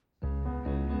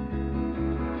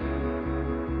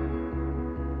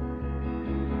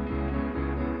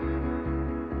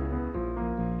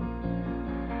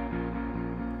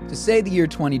To say the year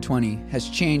 2020 has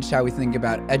changed how we think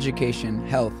about education,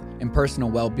 health, and personal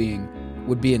well-being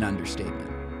would be an understatement.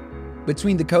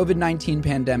 Between the COVID-19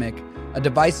 pandemic, a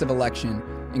divisive election,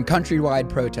 and countrywide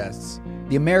protests,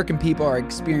 the American people are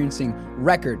experiencing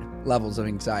record levels of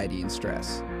anxiety and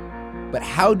stress. But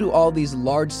how do all these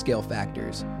large-scale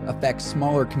factors affect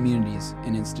smaller communities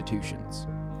and institutions?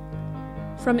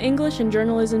 From English and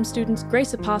journalism students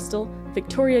Grace Apostle,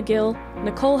 Victoria Gill,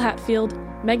 Nicole Hatfield,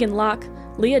 Megan Locke,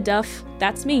 Leah Duff,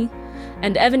 that's me,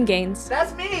 and Evan Gaines,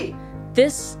 that's me!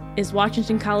 This is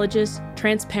Washington College's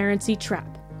Transparency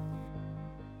Trap.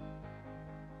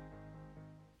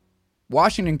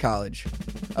 Washington College,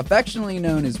 affectionately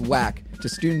known as WAC to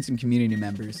students and community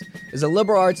members, is a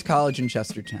liberal arts college in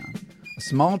Chestertown, a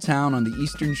small town on the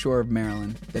eastern shore of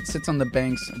Maryland that sits on the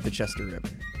banks of the Chester River.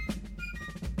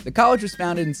 The college was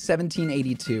founded in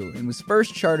 1782 and was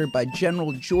first chartered by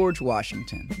General George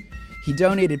Washington. He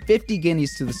donated 50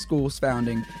 guineas to the school's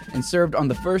founding and served on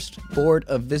the first Board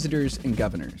of Visitors and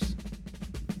Governors.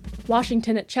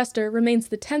 Washington at Chester remains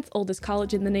the 10th oldest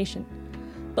college in the nation.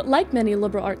 But like many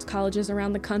liberal arts colleges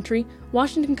around the country,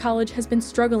 Washington College has been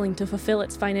struggling to fulfill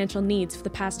its financial needs for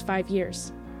the past 5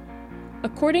 years.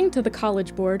 According to the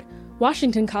College Board,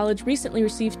 Washington College recently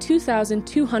received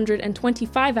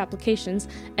 2,225 applications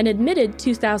and admitted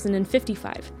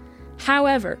 2,055.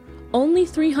 However, only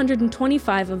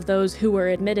 325 of those who were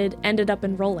admitted ended up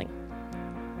enrolling.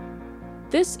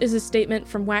 This is a statement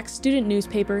from WAC's student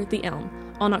newspaper, The Elm,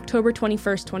 on October 21,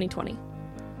 2020.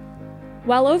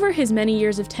 While over his many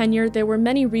years of tenure, there were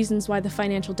many reasons why the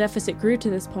financial deficit grew to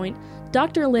this point,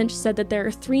 Dr. Lynch said that there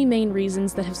are three main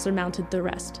reasons that have surmounted the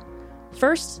rest.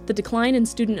 First, the decline in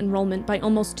student enrollment by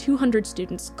almost 200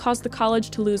 students caused the college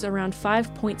to lose around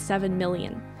 5.7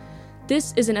 million.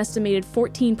 This is an estimated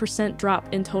 14%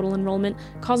 drop in total enrollment,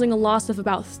 causing a loss of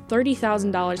about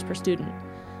 $30,000 per student.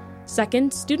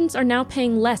 Second, students are now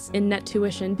paying less in net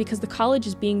tuition because the college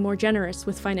is being more generous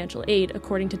with financial aid,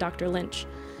 according to Dr. Lynch.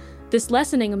 This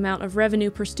lessening amount of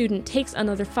revenue per student takes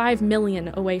another $5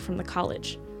 million away from the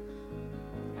college.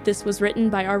 This was written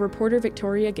by our reporter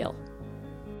Victoria Gill.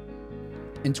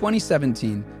 In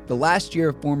 2017, the last year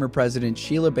of former President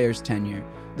Sheila Bair's tenure,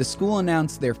 the school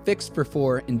announced their Fix for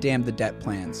Four and Damn the Debt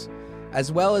plans,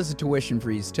 as well as a tuition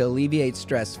freeze to alleviate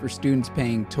stress for students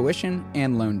paying tuition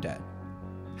and loan debt.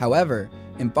 However,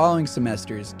 in following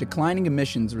semesters, declining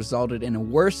admissions resulted in a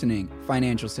worsening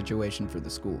financial situation for the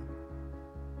school.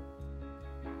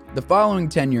 The following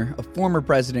tenure of former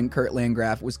President Kurt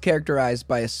Landgraf was characterized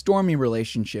by a stormy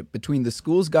relationship between the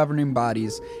school's governing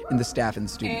bodies and the staff and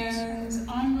students. And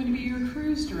I'm going to be your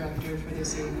cruise director for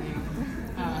this evening.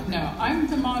 No, I'm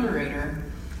the moderator,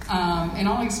 and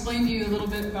I'll explain to you a little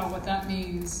bit about what that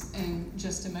means in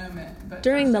just a moment. But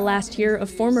during the last year of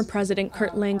former President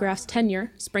Kurt Landgraf's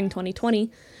tenure, spring 2020,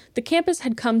 the campus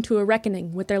had come to a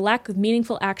reckoning with their lack of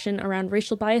meaningful action around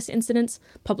racial bias incidents,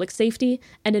 public safety,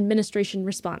 and administration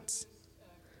response.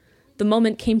 The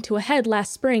moment came to a head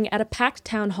last spring at a packed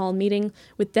town hall meeting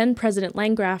with then-President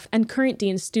Landgraf and current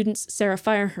Dean of Students Sarah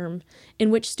Fireherm, in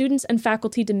which students and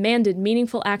faculty demanded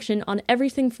meaningful action on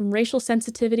everything from racial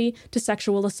sensitivity to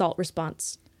sexual assault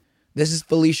response. This is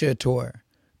Felicia Ator,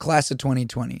 class of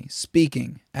 2020,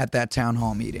 speaking at that town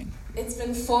hall meeting. It's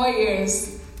been 4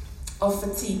 years of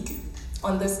fatigue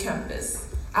on this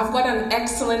campus. I've got an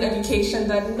excellent education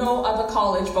that no other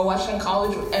college but Washington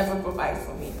College would ever provide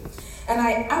for me. And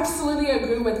I absolutely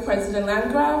agree with President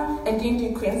Landgraf and Dean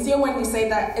DeQuincy when we say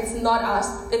that it's not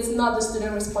the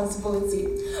student responsibility.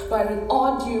 But with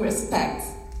all due respect,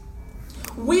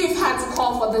 we've had to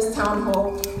call for this town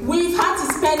hall. We've had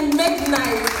to spend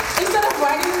midnight, instead of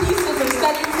writing pieces and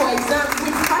studying for exams,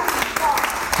 we've had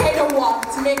to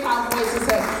walk to make our voices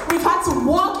heard. We've had to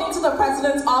walk into the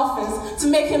president's office to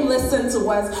make him listen to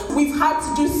us. We've had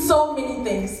to do so many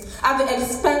things at the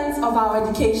expense of our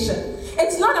education.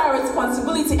 It's not our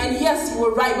responsibility, and yes, you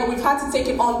were right, but we've had to take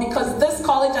it on because this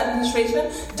college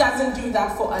administration doesn't do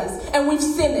that for us, and we've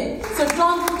seen it. So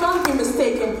don't be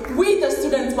mistaken. We, the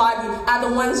student body, are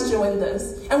the ones doing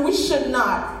this, and we should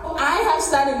not. I have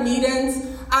sat in meetings.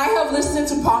 I have listened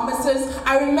to promises.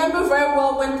 I remember very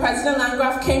well when President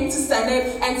Landgraf came to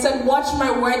Senate and said, "Watch my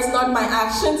words, not my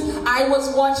actions." I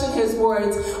was watching his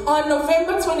words. On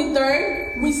November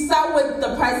 23rd, we sat with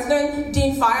the president,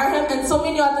 Dean Fireherm, and so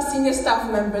many other senior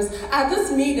staff members. At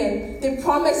this meeting, they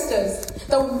promised us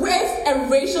that if a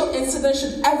racial incident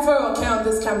should ever occur on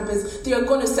this campus, they are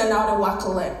going to send out a WAC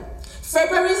alert.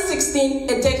 February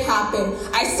 16th, it did happen.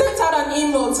 I sent out an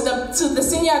email to the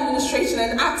senior administration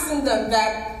and asking them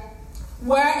that,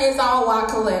 where is our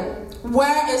WAC alert?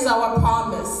 Where is our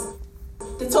promise?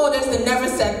 They told us they never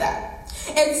said that.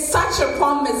 It's such a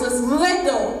promise, as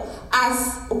little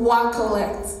as one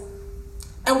collect.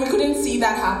 And we couldn't see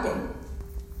that happen.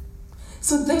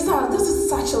 So this is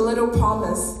such a little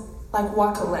promise, like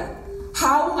what collect.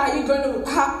 How are you going to,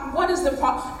 what is the,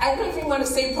 I don't even want to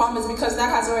say promise because that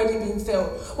has already been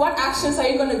filled. What actions are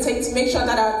you going to take to make sure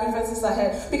that our grievances are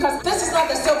heard? Because this is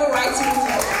not the civil rights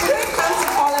movement. We didn't come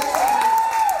to politics.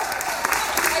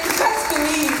 And best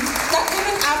believe that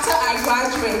even after I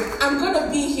graduate, I'm going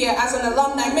to be here as an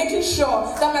alumni, making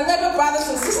sure that my little brothers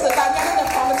and sisters are getting the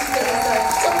promises they deserve.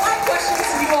 So my question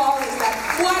to you all is that,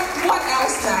 what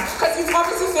else now? Because you've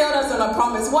obviously failed us on a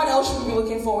promise. What else should we be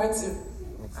looking forward to?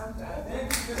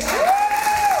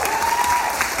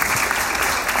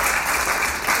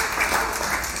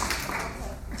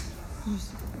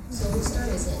 So whose turn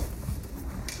is it?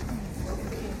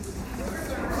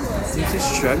 You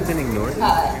just shrugged and ignored me?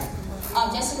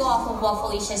 Just to go off of what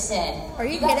Felicia said. Are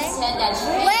you guys kidding? Said that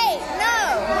Wait,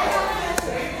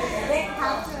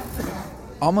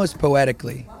 no! Almost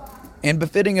poetically, and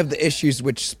befitting of the issues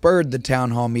which spurred the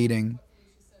town hall meeting,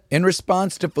 in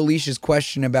response to Felicia's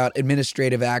question about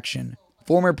administrative action,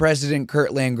 former President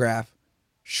Kurt Landgraf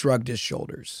shrugged his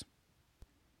shoulders.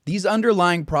 These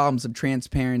underlying problems of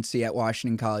transparency at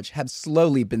Washington College have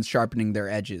slowly been sharpening their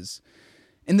edges.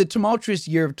 In the tumultuous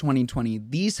year of 2020,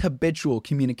 these habitual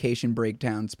communication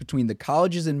breakdowns between the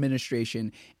college's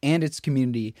administration and its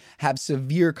community have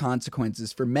severe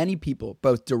consequences for many people,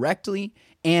 both directly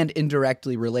and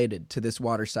indirectly related to this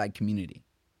waterside community.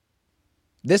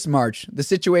 This March, the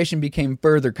situation became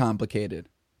further complicated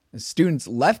as students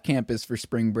left campus for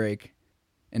spring break,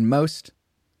 and most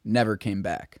never came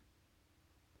back.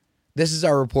 This is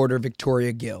our reporter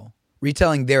Victoria Gill,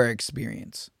 retelling their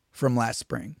experience from last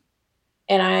spring.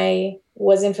 And I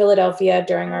was in Philadelphia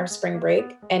during our spring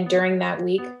break. And during that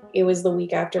week, it was the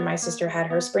week after my sister had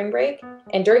her spring break.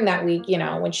 And during that week,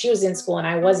 when she was in school and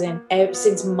I wasn't,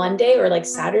 since Monday or like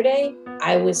Saturday,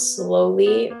 I was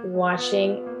slowly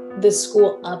watching the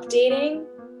school updating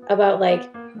about like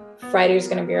Friday's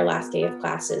going to be our last day of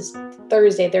classes.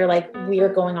 Thursday, they're like, we are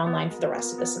going online for the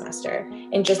rest of the semester.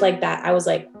 And just like that, I was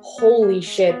like, holy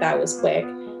shit, that was quick.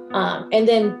 And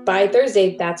then by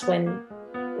Thursday, that's when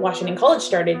Washington College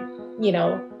started,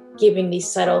 giving these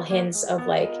subtle hints of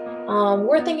like,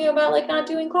 we're thinking about like not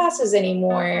doing classes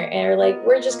anymore. Or like,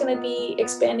 we're just going to be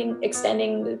extending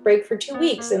the break for 2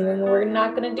 weeks. And then we're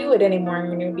not going to do it anymore.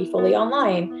 We're going to be fully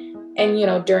online.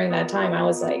 And, during that time, I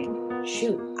was like,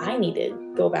 shoot, I need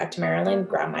to go back to Maryland,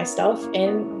 grab my stuff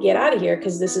and get out of here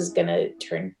because this is going to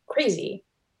turn crazy.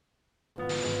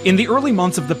 In the early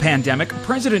months of the pandemic,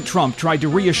 President Trump tried to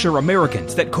reassure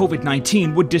Americans that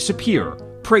COVID-19 would disappear,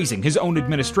 praising his own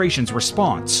administration's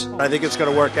response. I think it's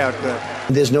going to work out good.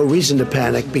 There's no reason to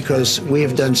panic because we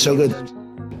have done so good.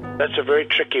 That's a very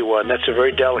tricky one. That's a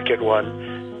very delicate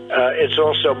one. It's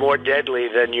also more deadly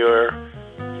than your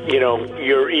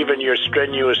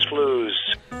strenuous flus.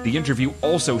 The interview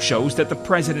also shows that the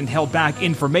president held back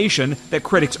information that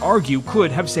critics argue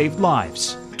could have saved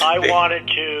lives. I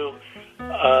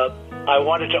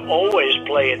wanted to always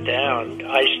play it down.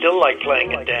 I still like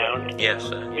playing it down. Yes.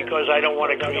 Because I don't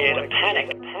want to create a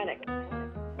panic.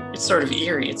 It's sort of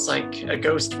eerie. It's like a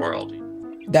ghost world.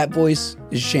 That voice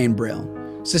is Shane Brill,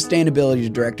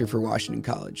 Sustainability Director for Washington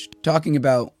College, talking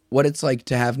about what it's like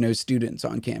to have no students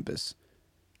on campus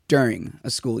during a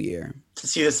school year. To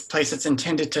see this place that's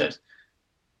intended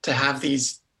to have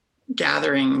these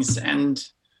gatherings and,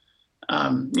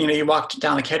 you walk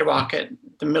down the catwalk at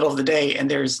the middle of the day and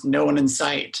there's no one in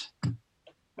sight.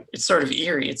 It's sort of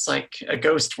eerie. It's like a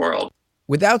ghost world.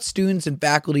 Without students and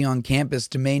faculty on campus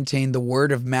to maintain the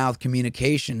word-of-mouth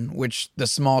communication, which the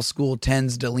small school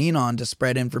tends to lean on to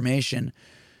spread information,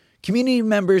 community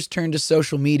members turned to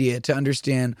social media to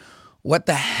understand what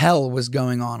the hell was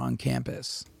going on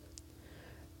campus.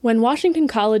 When Washington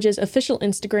College's official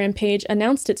Instagram page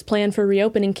announced its plan for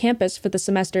reopening campus for the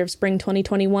semester of spring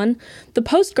 2021, the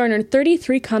post garnered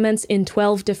 33 comments in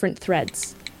 12 different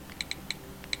threads.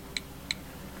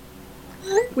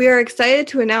 We are excited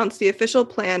to announce the official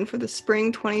plan for the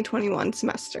spring 2021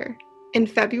 semester. In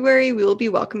February, we will be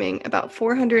welcoming about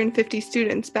 450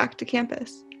 students back to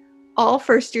campus. All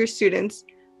first-year students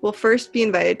will first be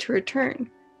invited to return,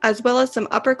 as well as some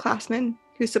upperclassmen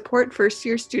who support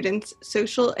first-year students'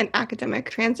 social and academic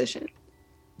transition.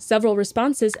 Several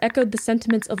responses echoed the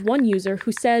sentiments of one user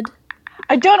who said,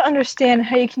 I don't understand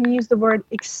how you can use the word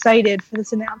excited for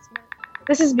this announcement.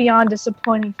 This is beyond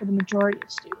disappointing for the majority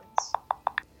of students.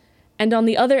 And on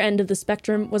the other end of the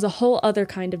spectrum was a whole other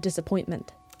kind of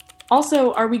disappointment.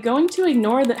 Also, are we going to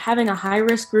ignore that having a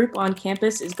high-risk group on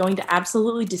campus is going to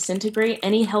absolutely disintegrate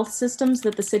any health systems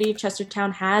that the city of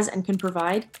Chestertown has and can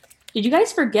provide? Did you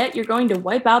guys forget you're going to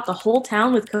wipe out the whole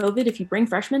town with COVID if you bring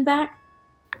freshmen back?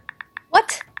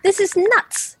 What? This is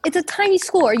nuts. It's a tiny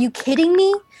school. Are you kidding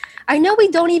me? I know we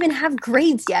don't even have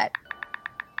grades yet.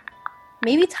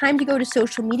 Maybe time to go to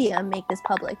social media and make this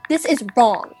public. This is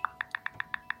wrong.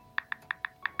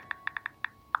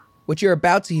 What you're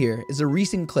about to hear is a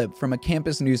recent clip from a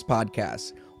campus news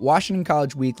podcast, Washington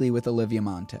College Weekly with Olivia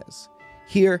Montez.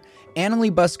 Here,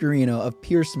 Annalie Buscarino of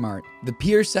Peer Smart, the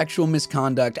peer sexual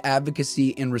misconduct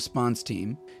advocacy and response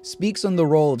team, speaks on the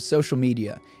role of social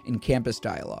media in campus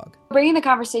dialogue. Bringing the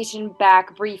conversation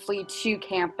back briefly to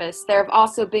campus, there have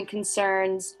also been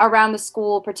concerns around the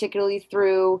school, particularly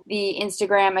through the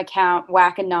Instagram account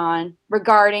Whack-A-Non,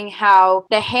 regarding how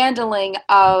the handling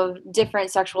of different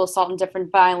sexual assault and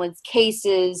different violence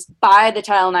cases by the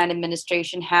Title IX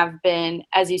administration have been,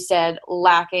 as you said,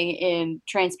 lacking in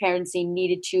transparency,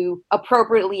 needed to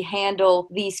appropriately handle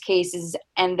these cases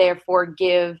and therefore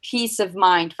give peace of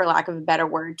mind, for lack of a better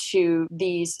word, to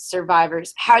these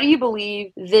survivors. How do you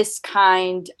believe this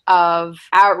kind of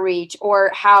outreach or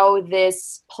how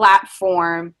this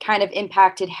platform kind of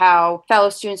impacted how fellow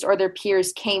students or their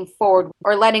peers came forward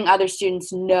or letting other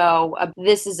students know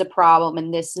this is a problem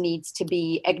and this needs to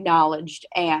be acknowledged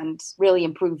and really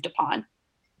improved upon?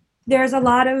 There's a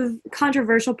lot of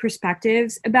controversial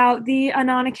perspectives about the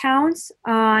Anon accounts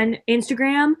on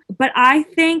Instagram, but I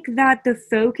think that the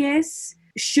focus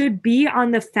should be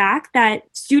on the fact that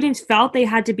students felt they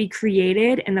had to be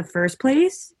created in the first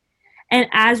place. And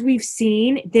as we've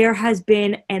seen, there has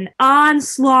been an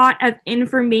onslaught of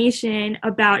information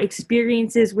about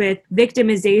experiences with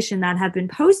victimization that have been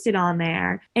posted on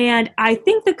there. And I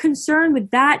think the concern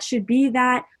with that should be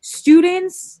that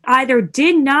students either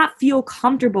did not feel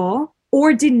comfortable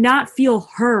or did not feel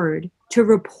heard to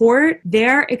report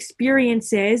their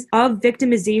experiences of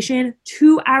victimization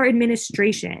to our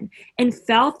administration and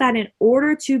felt that in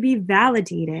order to be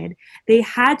validated, they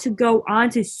had to go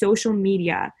onto social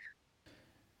media.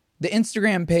 The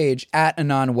Instagram page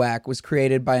 @AnonWhack was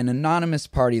created by an anonymous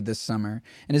party this summer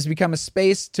and has become a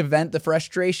space to vent the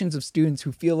frustrations of students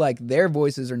who feel like their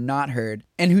voices are not heard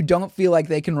and who don't feel like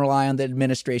they can rely on the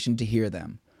administration to hear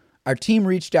them. Our team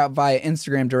reached out via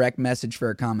Instagram direct message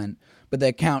for a comment, but the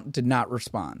account did not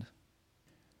respond.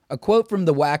 A quote from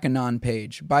the Whack-A-Non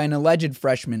page by an alleged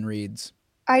freshman reads,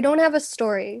 "I don't have a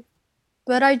story,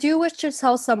 but I do wish to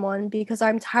tell someone because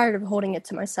I'm tired of holding it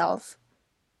to myself.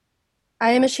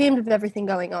 I am ashamed of everything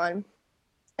going on,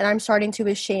 and I'm starting to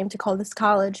be ashamed to call this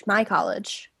college my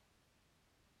college.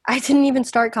 I didn't even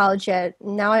start college yet,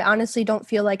 and now I honestly don't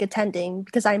feel like attending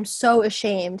because I'm so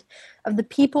ashamed of the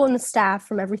people and the staff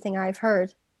from everything I've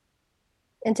heard.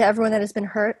 And to everyone that has been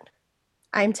hurt,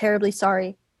 I am terribly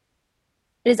sorry.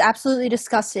 It is absolutely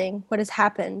disgusting what has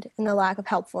happened and the lack of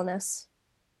helpfulness."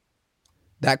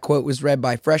 That quote was read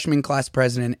by freshman class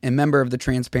president and member of the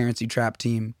Transparency Trap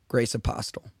team, Grace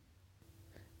Apostle.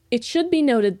 It should be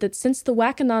noted that since the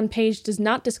Whack-A-Non page does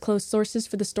not disclose sources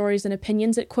for the stories and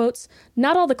opinions it quotes,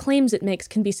 not all the claims it makes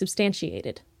can be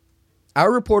substantiated.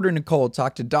 Our reporter Nicole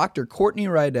talked to Dr. Courtney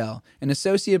Rydell, an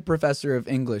associate professor of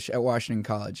English at Washington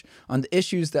College, on the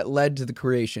issues that led to the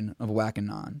creation of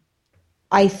Whack-A-Non.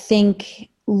 I think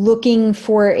looking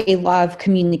for a lot of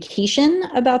communication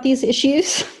about these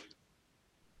issues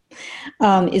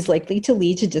is likely to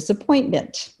lead to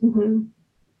disappointment. Mm-hmm.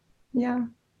 Yeah.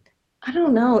 I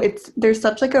don't know. There's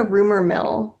such like a rumor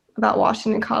mill about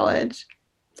Washington College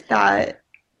that...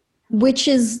 Which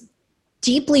is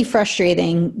deeply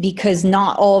frustrating because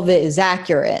not all of it is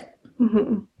accurate.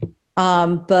 Mm-hmm.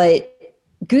 But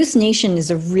Goose Nation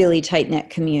is a really tight-knit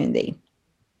community.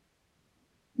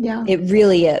 Yeah. It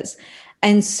really is.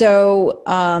 And so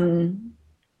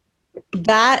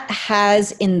that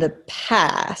has in the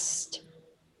past,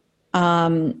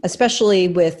 especially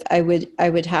with, I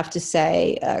would have to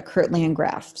say, Kurt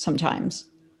Landgraf sometimes,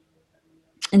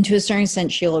 and to a certain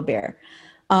extent, Sheila Bair.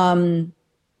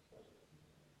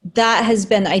 That has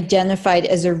been identified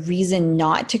as a reason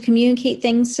not to communicate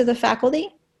things to the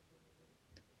faculty,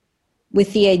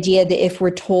 with the idea that if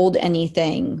we're told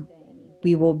anything,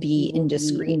 we will be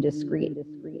indiscreet.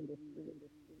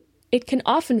 It can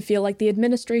often feel like the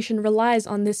administration relies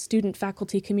on this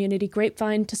student-faculty community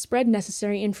grapevine to spread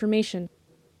necessary information,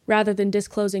 rather than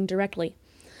disclosing directly.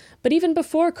 But even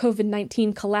before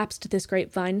COVID-19 collapsed this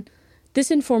grapevine,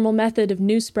 this informal method of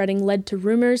news spreading led to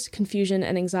rumors, confusion,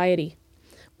 and anxiety.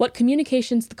 What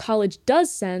communications the college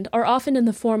does send are often in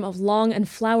the form of long and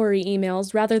flowery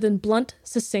emails rather than blunt,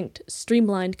 succinct,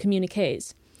 streamlined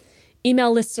communiques.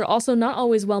 Email lists are also not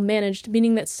always well managed,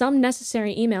 meaning that some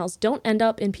necessary emails don't end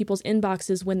up in people's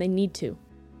inboxes when they need to.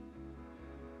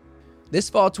 This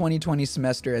fall 2020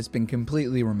 semester has been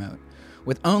completely remote,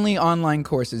 with only online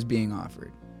courses being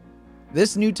offered.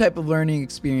 This new type of learning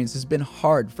experience has been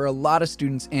hard for a lot of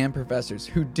students and professors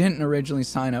who didn't originally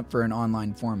sign up for an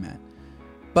online format.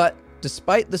 But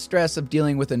despite the stress of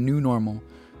dealing with a new normal,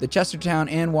 the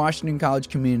Chestertown and Washington College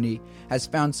community has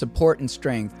found support and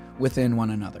strength within one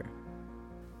another.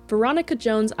 Veronica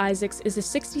Jones Isaacs is a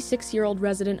 66-year-old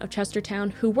resident of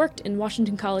Chestertown who worked in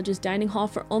Washington College's dining hall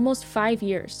for almost 5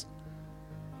 years.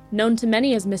 Known to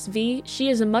many as Miss V, she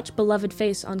is a much beloved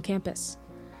face on campus.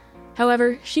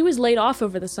 However, she was laid off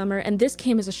over the summer, and this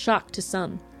came as a shock to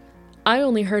some. I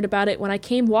only heard about it when I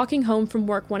came walking home from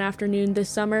work one afternoon this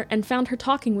summer and found her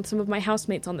talking with some of my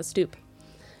housemates on the stoop.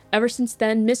 Ever since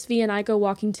then, Miss V and I go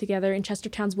walking together in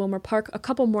Chestertown's Wilmer Park a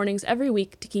couple mornings every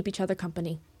week to keep each other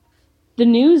company. The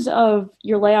news of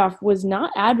your layoff was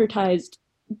not advertised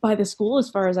by the school as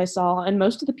far as I saw, and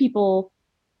most of the people,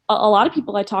 a lot of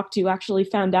people I talked to actually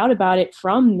found out about it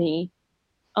from me.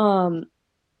 And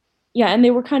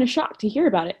they were kind of shocked to hear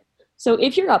about it. So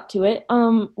if you're up to it,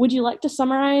 would you like to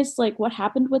summarize like what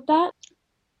happened with that?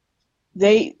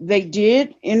 They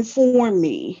did inform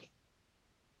me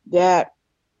that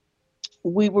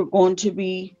we were going to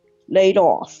be laid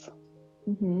off.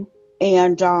 Mm-hmm.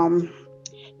 And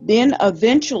then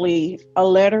eventually a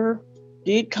letter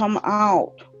did come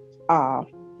out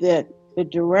that the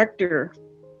director,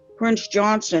 Prince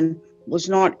Johnson, was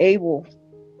not able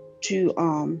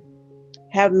to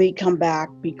have me come back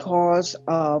because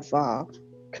of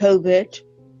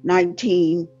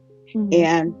COVID-19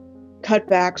 and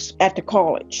cutbacks at the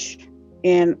college.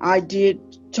 And I did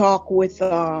talk with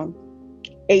HR,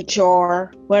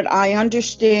 but I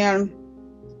understand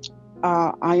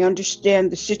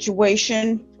the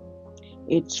situation.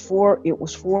 It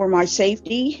was for my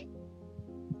safety.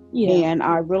 Yeah. And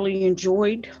I really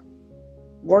enjoyed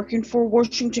working for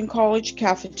Washington College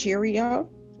cafeteria.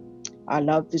 I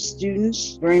love the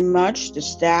students very much, the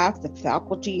staff, the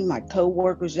faculty, my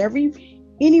coworkers,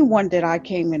 anyone that I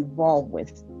came involved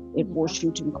with at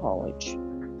Washington College.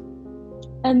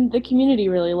 And the community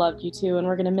really loved you too, and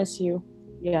we're gonna miss you.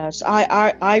 Yes,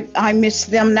 I miss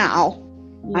them now.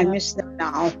 Yeah. I miss them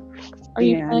now. Are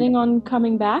you planning on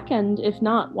coming back? And if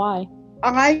not, why?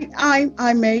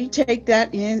 I may take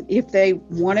that in if they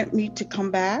wanted me to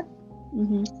come back.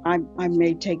 Mm-hmm. I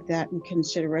may take that in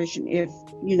consideration if,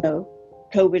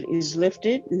 COVID is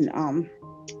lifted and,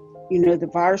 the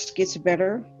virus gets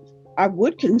better. I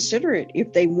would consider it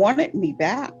if they wanted me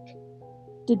back.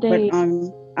 Did they?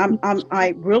 But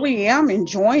I really am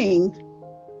enjoying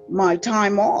my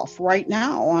time off right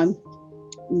now. I'm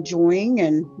enjoying,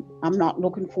 and I'm not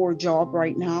looking for a job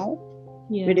right now.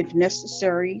 Yeah. But if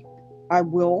necessary, I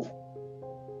will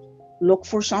look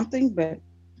for something, but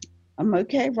I'm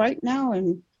okay right now,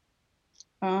 and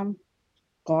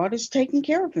God is taking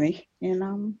care of me, and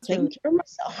I'm taking care of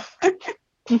myself.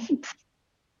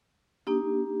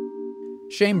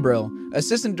 Shane Brill,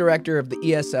 Assistant Director of the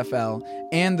ESFL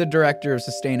and the Director of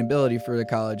Sustainability for the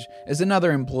college, is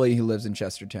another employee who lives in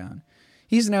Chestertown.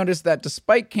 He's noticed that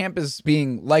despite campus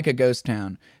being like a ghost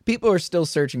town, people are still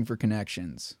searching for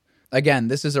connections. Again,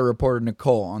 this is a reporter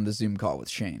Nicole on the Zoom call with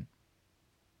Shane.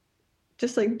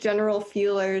 Just like general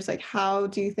feelers, like how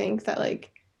do you think that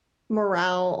like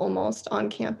morale almost on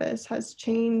campus has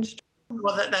changed?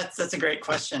 Well, that's a great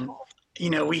question.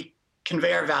 We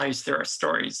convey our values through our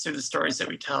stories, through the stories that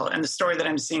we tell. And the story that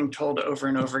I'm seeing told over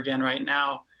and over again right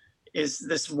now is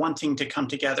this wanting to come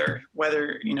together,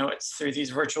 whether, it's through these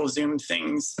virtual Zoom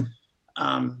things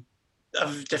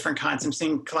of different kinds. I'm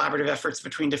seeing collaborative efforts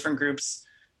between different groups,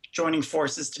 joining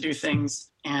forces to do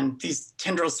things, and these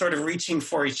tendrils sort of reaching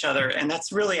for each other. And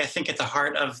that's really, I think, at the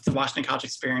heart of the Washington College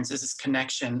experience, is this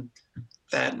connection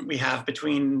that we have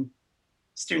between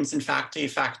students and faculty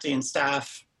and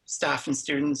staff and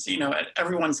students.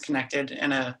 Everyone's connected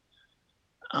in a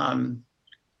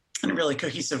really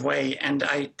cohesive way. And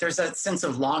there's that sense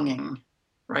of longing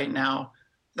right now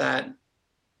that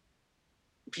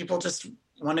people just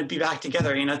want to be back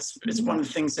together. It's one of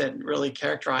the things that really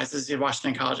characterizes the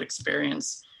Washington College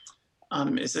experience,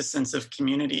 is this sense of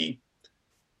community.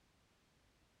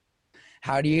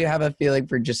 How do you have a feeling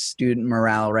for just student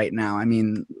morale right now? I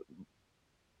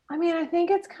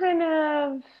think it's kind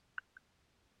of,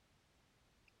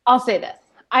 I'll say this.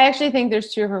 I actually think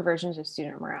there's two different versions of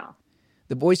student morale.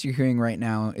 The voice you're hearing right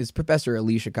now is Professor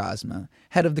Alicia Cosma,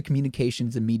 head of the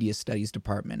Communications and Media Studies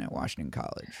Department at Washington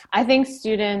College. I think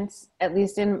students, at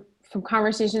least from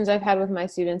conversations I've had with my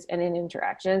students and in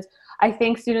interactions, I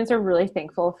think students are really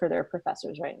thankful for their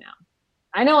professors right now.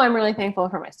 I know I'm really thankful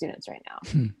for my students right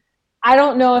now. I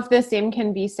don't know if the same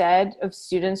can be said of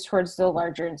students towards the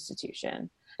larger institution.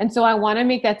 And so I want to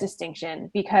make that distinction,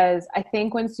 because I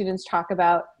think when students talk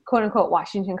about quote unquote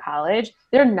Washington College,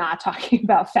 they're not talking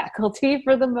about faculty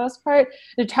for the most part.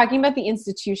 They're talking about the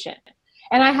institution.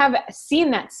 And I have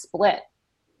seen that split,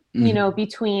 you know,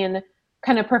 between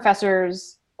kind of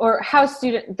professors, or how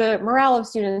the morale of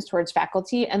students towards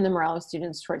faculty and the morale of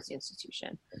students towards the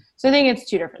institution. So I think it's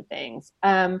two different things.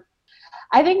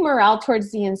 I think morale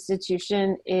towards the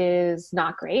institution is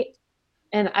not great.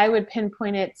 And I would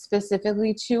pinpoint it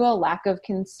specifically to a lack of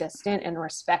consistent and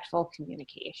respectful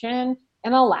communication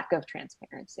and a lack of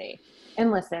transparency.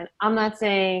 And listen, I'm not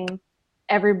saying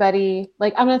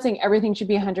I'm not saying everything should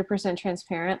be 100%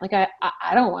 transparent. Like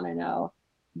I don't want to know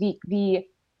the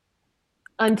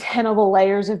untenable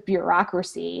layers of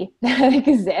bureaucracy that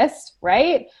exist,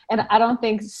 right? And I don't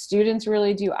think students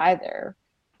really do either.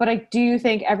 But I do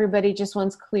think everybody just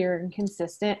wants clear and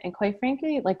consistent and, quite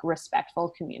frankly, like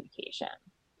respectful communication.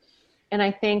 And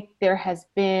I think there has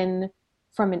been,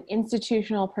 from an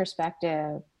institutional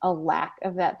perspective, a lack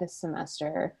of that this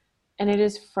semester. And it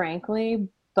is frankly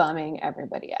bumming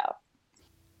everybody out.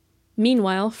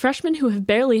 Meanwhile, freshmen who have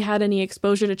barely had any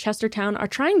exposure to Chestertown are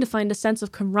trying to find a sense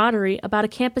of camaraderie about a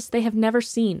campus they have never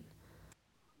seen.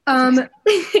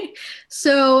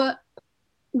 So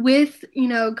with,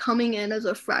 coming in as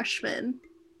a freshman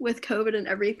with COVID and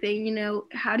everything,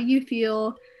 how do you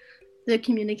feel the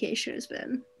communication has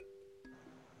been?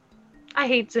 I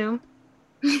hate Zoom.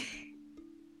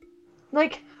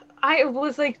 I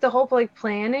was the whole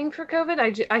planning for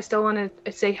COVID. I still want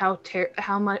to say how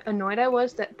much annoyed I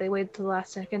was that they waited to the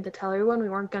last second to tell everyone we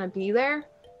weren't going to be there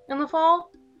in the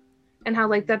fall, and how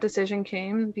that decision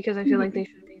came, because I feel like they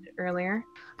should have made it earlier.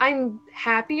 I'm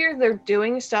happier they're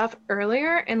doing stuff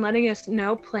earlier and letting us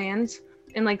know plans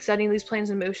and setting these plans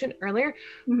in motion earlier.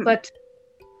 But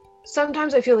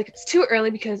sometimes I feel like it's too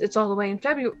early because it's all the way in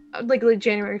February,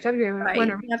 January, February. Right.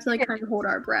 We have to kind of hold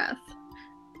our breath.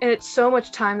 And it's so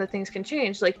much time that things can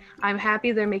change. I'm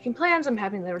happy they're making plans. I'm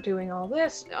happy they're doing all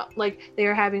this. They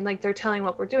are having, they're telling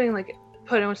what we're doing,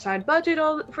 putting aside budget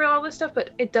for all this stuff,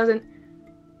 but it doesn't,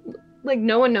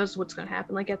 no one knows what's going to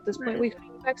happen. At this point, we could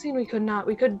get a vaccine, we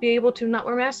could be able to not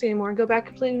wear masks anymore and go back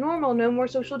completely normal, no more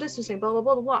social distancing, blah, blah,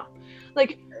 blah, blah, blah.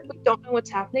 We don't know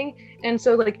what's happening. And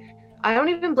so, I don't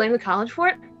even blame the college for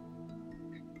it.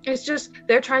 It's just,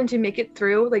 they're trying to make it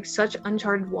through, such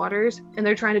uncharted waters, and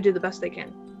they're trying to do the best they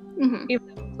can.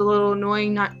 Even though it's a little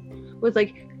annoying, not with,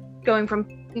 going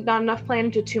from not enough planning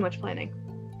to too much planning.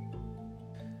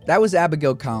 That was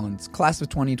Abigail Collins, class of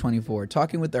 2024,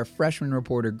 talking with our freshman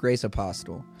reporter, Grace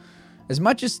Apostle. As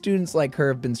much as students like her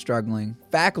have been struggling,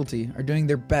 faculty are doing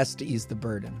their best to ease the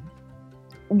burden.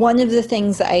 One of the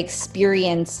things I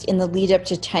experienced in the lead up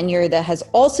to tenure that has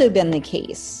also been the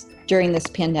case during this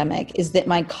pandemic is that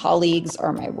my colleagues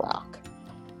are my rock.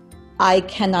 I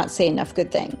cannot say enough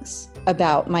good things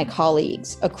about my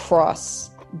colleagues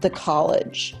across the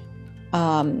college.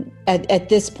 At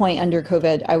this point under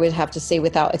COVID, I would have to say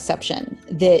without exception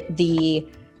that the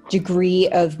degree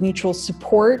of mutual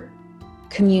support,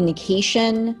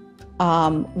 communication,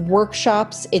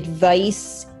 workshops,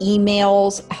 advice,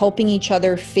 emails, helping each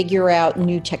other figure out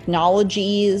new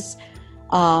technologies,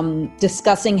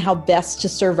 discussing how best to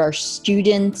serve our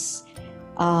students,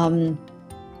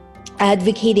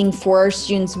 advocating for our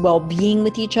students' well-being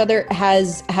with each other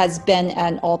has been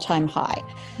an all-time high.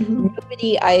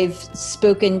 Nobody I've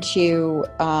spoken to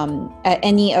at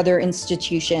any other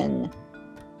institution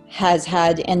has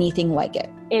had anything like it.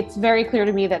 It's very clear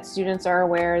to me that students are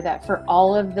aware that for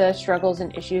all of the struggles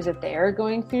and issues that they are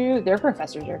going through, their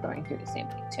professors are going through the same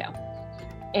thing too.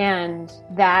 And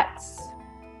I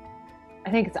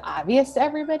think it's obvious to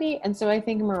everybody. And so I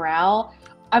think morale,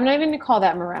 I'm not even going to call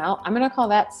that morale. I'm going to call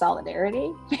that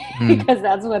solidarity because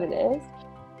that's what it is.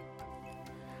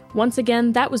 Once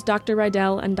again, that was Dr.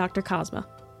 Rydell and Dr. Cosma.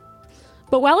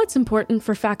 But while it's important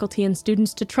for faculty and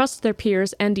students to trust their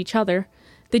peers and each other,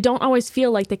 they don't always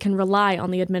feel like they can rely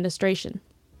on the administration.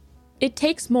 It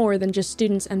takes more than just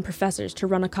students and professors to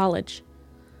run a college.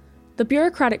 The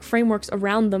bureaucratic frameworks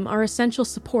around them are essential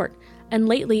support, and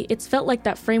lately it's felt like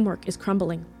that framework is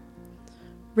crumbling.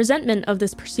 Resentment of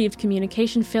this perceived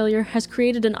communication failure has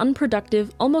created an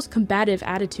unproductive, almost combative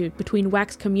attitude between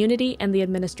WAC's community and the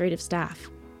administrative staff.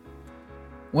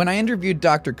 When I interviewed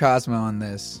Dr. Cosmo on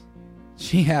this,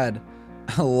 she had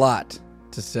a lot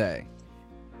to say.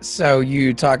 So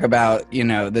you talk about,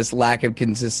 this lack of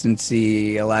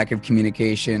consistency, a lack of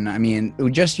communication. I mean,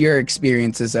 just your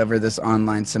experiences over this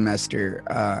online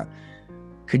semester.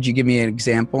 Could you give me an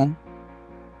example?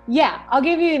 Yeah, I'll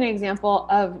give you an example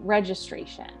of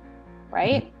registration,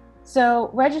 right? Mm-hmm.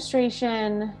 So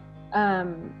registration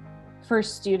for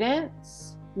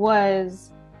students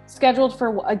was scheduled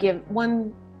for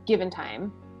one given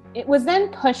time. It was then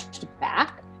pushed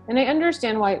back, and I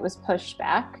understand why it was pushed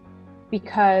back,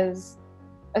 because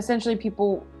essentially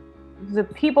the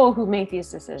people who make these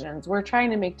decisions were trying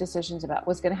to make decisions about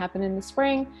what's going to happen in the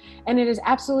spring, and it is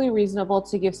absolutely reasonable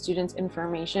to give students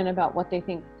information about what they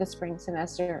think the spring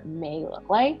semester may look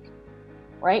like,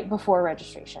 right, before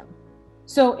registration.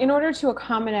 So in order to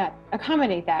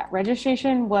accommodate that,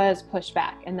 registration was pushed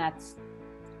back, and that's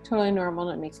totally normal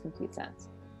and it makes complete sense.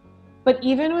 But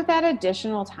even with that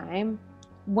additional time,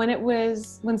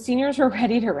 when seniors were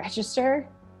ready to register,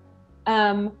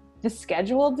 the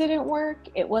schedule didn't work.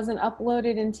 It wasn't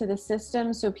uploaded into the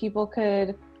system so people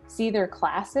could see their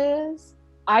classes.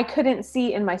 I couldn't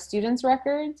see in my students'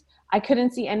 records. I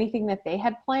couldn't see anything that they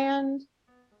had planned.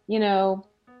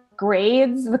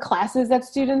 Grades, the classes that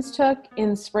students took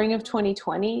in spring of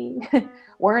 2020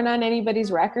 weren't on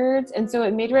anybody's records. And so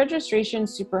it made registration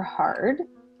super hard.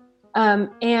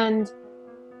 And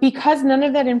because none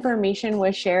of that information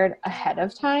was shared ahead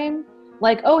of time,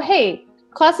 like, oh, hey,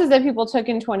 classes that people took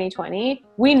in 2020,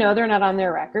 we know they're not on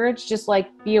their records. Just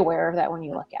be aware of that when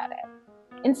you look at it.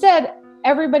 Instead,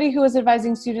 everybody who was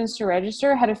advising students to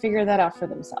register had to figure that out for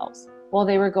themselves while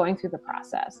they were going through the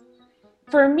process.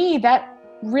 For me, that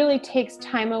really takes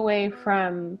time away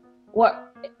from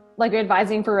what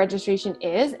advising for registration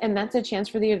is, and that's a chance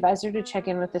for the advisor to check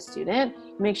in with the student,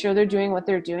 make sure they're doing what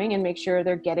they're doing, and make sure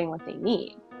they're getting what they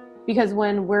need. Because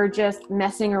when we're just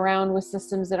messing around with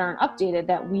systems that aren't updated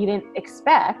that we didn't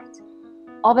expect,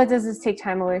 all that does is take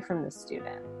time away from the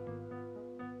student.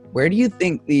 Where do you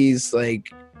think these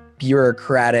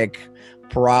bureaucratic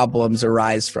problems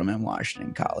arise from in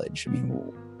Washington College? I mean,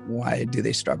 why do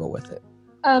they struggle with it?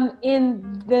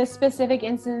 In the specific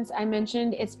instance I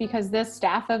mentioned, it's because the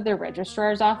staff of the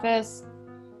registrar's office,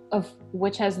 of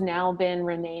which has now been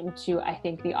renamed to, I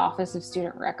think, the Office of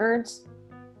Student Records,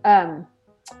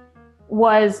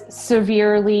 was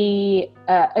severely,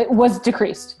 it was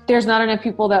decreased. There's not enough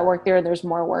people that work there. There's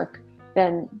more work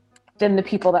than the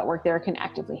people that work there can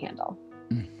actively handle.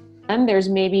 And there's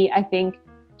maybe, I think,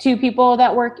 2 people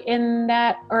that work in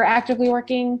that are actively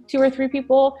working, 2 or 3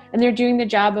 people, and they're doing the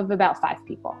job of about 5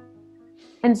 people.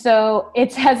 And so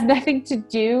it has nothing to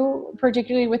do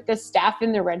particularly with the staff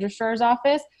in the registrar's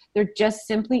office. There just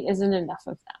simply isn't enough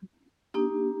of them.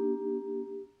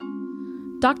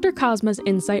 Dr. Cosma's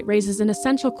insight raises an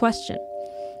essential question.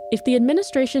 If the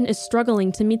administration is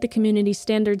struggling to meet the community's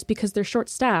standards because they're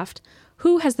short-staffed,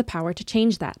 who has the power to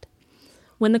change that?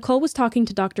 When Nicole was talking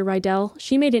to Dr. Rydell,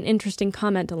 she made an interesting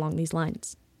comment along these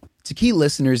lines. To key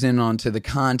listeners in onto the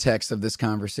context of this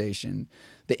conversation,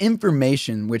 the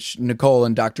information which Nicole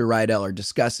and Dr. Rydell are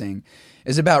discussing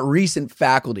is about recent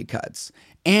faculty cuts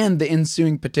and the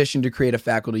ensuing petition to create a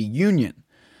faculty union.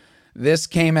 This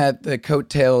came at the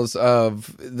coattails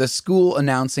of the school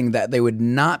announcing that they would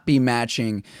not be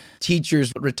matching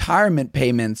teachers' retirement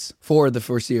payments for the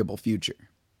foreseeable future.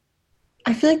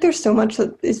 I feel like there's so much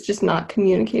that is just not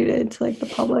communicated to the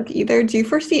public either. Do you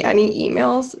foresee any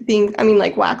emails being,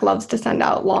 WAC loves to send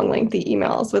out long, lengthy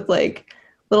emails with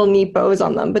little neat bows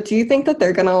on them, but do you think that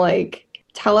they're gonna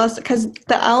tell us, because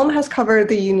the ALM has covered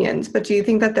the unions, but do you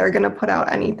think that they're gonna put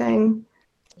out anything?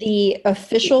 The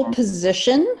official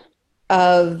position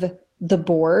of the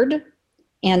board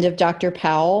and of Dr.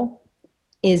 Powell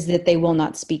is that they will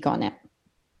not speak on it.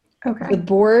 Okay. The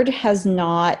board has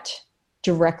not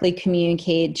directly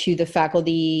communicated to the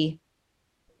faculty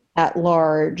at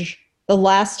large. The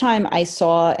last time I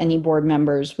saw any board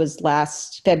members was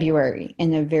last February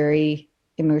in a very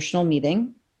emotional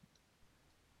meeting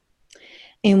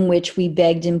in which we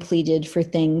begged and pleaded for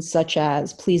things such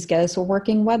as, please get us a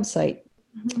working website.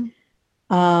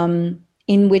 Mm-hmm.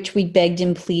 In which we begged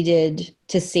and pleaded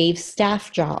to save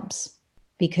staff jobs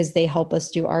because they help us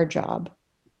do our job.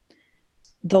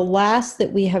 The last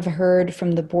that we have heard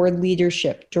from the board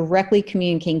leadership directly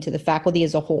communicating to the faculty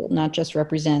as a whole, not just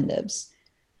representatives,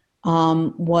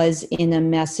 was in a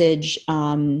message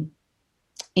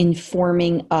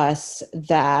informing us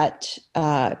that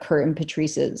Kurt and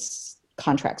Patrice's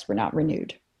contracts were not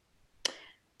renewed.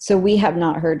 So we have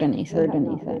not heard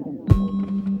anything.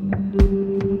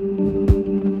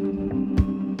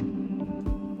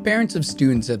 Parents of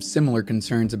students have similar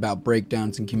concerns about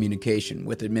breakdowns in communication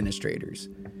with administrators.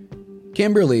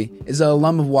 Kimberly is an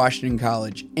alum of Washington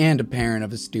College and a parent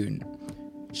of a student.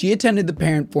 She attended the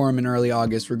parent forum in early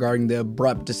August regarding the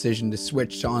abrupt decision to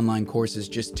switch to online courses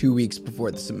just 2 weeks before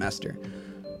the semester.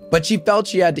 But she felt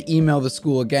she had to email the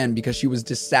school again because she was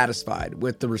dissatisfied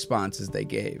with the responses they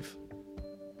gave.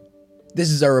 This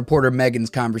is our reporter Megan's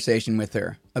conversation with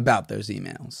her about those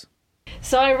emails.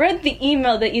 So I read the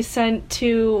email that you sent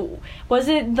to, was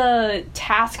it the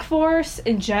task force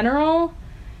in general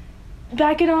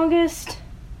back in August?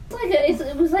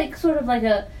 It was like sort of like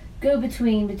a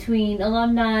go-between between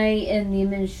alumni and the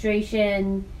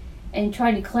administration and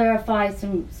trying to clarify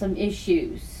some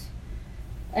issues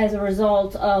as a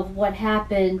result of what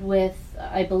happened with,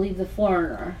 I believe, the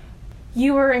foreigner.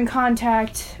 You were in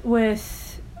contact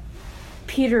with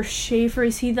Peter Schaefer.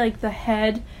 Is he like the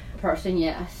head person?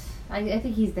 Yes. I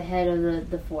think he's the head of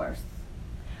the force.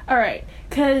 All right,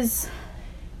 because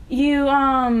you,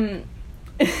 I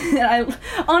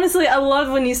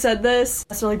love when you said this.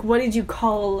 So, like, what did you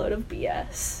call a load of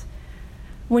BS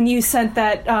when you sent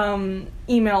that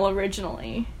email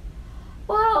originally?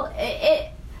 Well,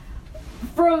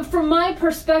 from my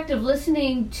perspective,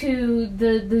 listening to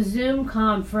the Zoom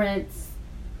conference,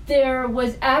 there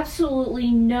was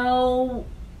absolutely no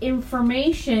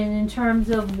information in terms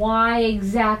of why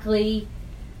exactly,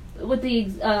 what the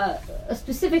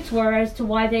specifics were as to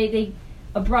why they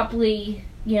abruptly,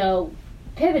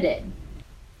 pivoted.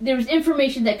 There was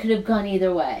information that could have gone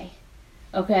either way,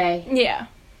 okay? Yeah.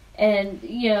 And,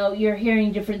 you're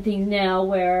hearing different things now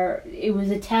where it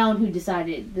was a town who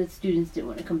decided that students didn't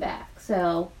want to come back.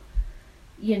 So,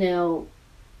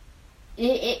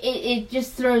 it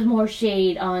just throws more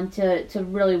shade onto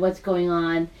really what's going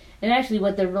on and actually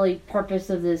what the really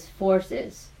purpose of this force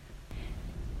is.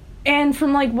 And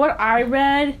from, what I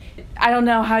read, I don't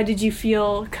know, how did you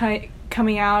feel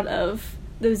coming out of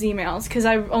those emails? Because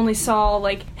I only saw,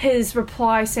 his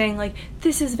reply saying,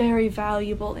 this is very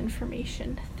valuable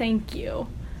information. Thank you.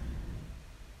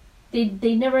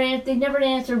 They never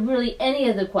answered really any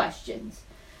of the questions.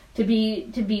 To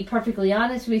be perfectly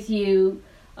honest with you,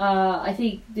 I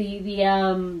think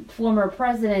the former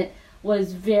president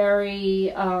was very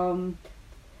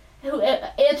who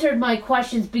answered my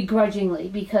questions begrudgingly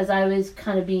because I was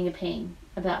kind of being a pain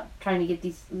about trying to get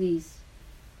these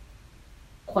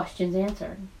questions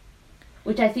answered,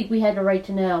 which I think we had the right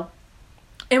to know.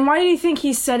 And why do you think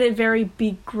he said it very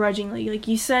begrudgingly?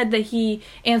 You said that he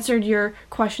answered your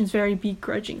questions very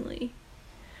begrudgingly.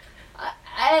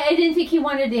 I didn't think he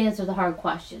wanted to answer the hard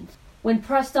questions. When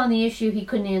pressed on the issue, he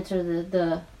couldn't answer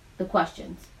the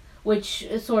questions, which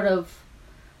sort of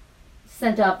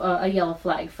sent up a yellow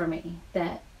flag for me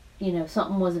that,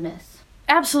 something was amiss.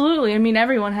 Absolutely. I mean,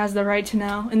 everyone has the right to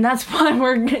know, and that's why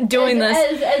we're doing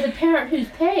this. As a parent who's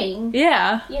paying,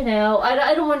 yeah,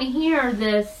 I don't want to hear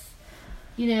this,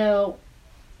 BS.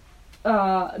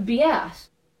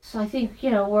 So I think,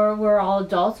 we're all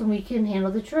adults and we can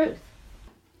handle the truth.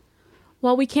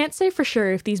 While we can't say for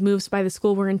sure if these moves by the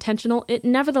school were intentional, it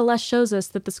nevertheless shows us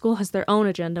that the school has their own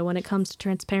agenda when it comes to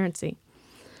transparency.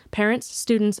 Parents,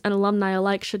 students, and alumni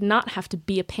alike should not have to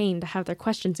be a pain to have their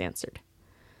questions answered.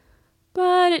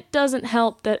 But it doesn't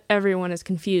help that everyone is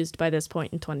confused by this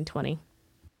point in 2020.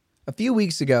 A few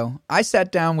weeks ago, I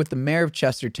sat down with the mayor of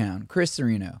Chestertown, Chris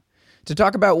Serino, to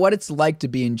talk about what it's like to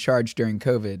be in charge during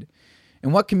COVID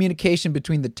and what communication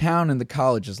between the town and the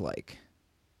college is like.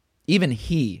 Even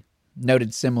he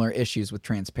noted similar issues with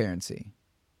transparency.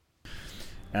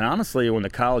 And honestly, when the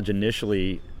college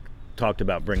initially talked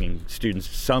about bringing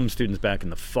some students back in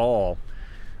the fall,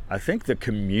 I think the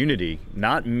community,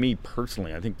 not me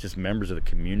personally, I think just members of the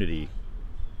community,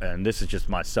 and this is just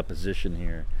my supposition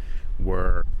here,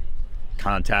 were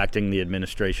contacting the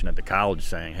administration at the college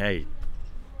saying, hey,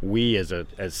 we as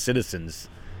citizens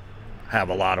have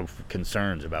a lot of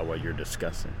concerns about what you're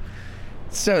discussing.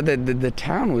 So the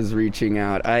town was reaching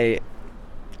out.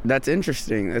 That's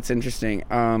interesting.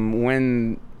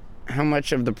 How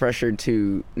much of the pressure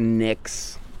to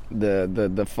nix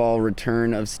the fall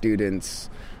return of students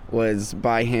was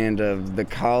by hand of the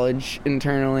college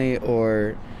internally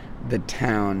or the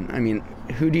town? I mean,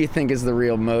 who do you think is the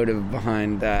real motive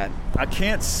behind that? I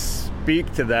can't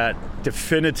speak to that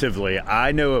definitively.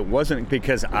 I know it wasn't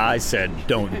because I said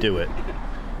don't do it.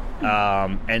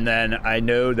 And then I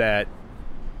know that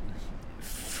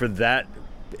for that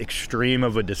extreme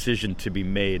of a decision to be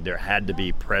made, there had to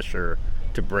be pressure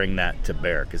to bring that to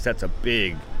bear, because that's a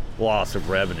big loss of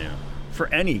revenue for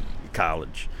any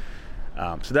college.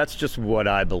 So that's just what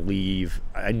I believe.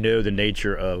 I know the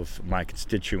nature of my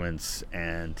constituents,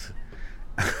 and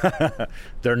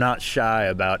they're not shy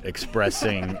about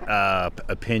expressing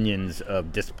opinions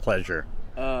of displeasure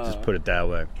Just put it that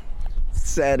way.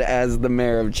 Said as the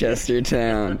mayor of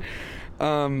Chestertown.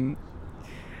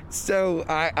 So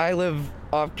I live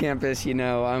off campus, you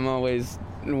know. I'm always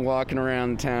walking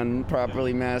around town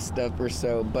properly masked up or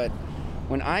so. But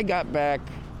when I got back,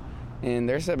 and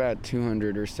there's about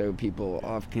 200 or so people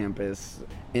off campus,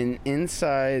 and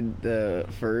inside the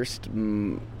first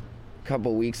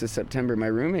couple weeks of September, my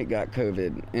roommate got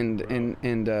COVID,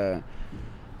 and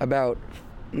about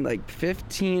like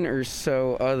 15 or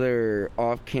so other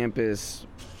off-campus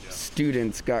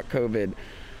students got COVID.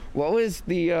 What was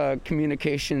the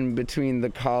communication between the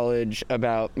college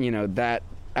about, you know, that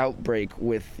outbreak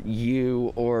with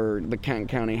you or the Kent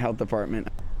County Health Department?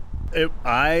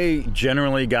 I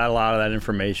generally got a lot of that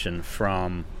information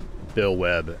from Bill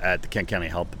Webb at the Kent County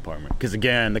Health Department. Because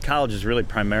again, the college is really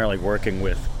primarily working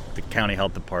with the county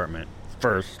health department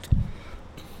first,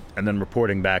 and then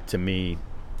reporting back to me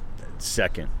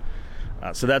second.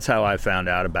 So that's how I found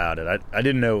out about it. I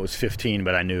didn't know it was 15,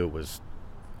 but I knew it was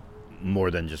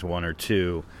more than just one or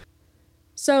two.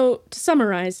 So, to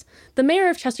summarize, the mayor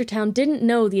of Chestertown didn't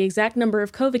know the exact number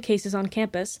of COVID cases on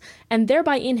campus, and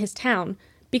thereby in his town,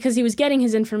 because he was getting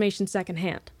his information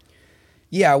secondhand.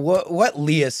 Yeah, what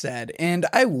Leah said, and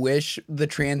I wish the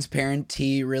transparent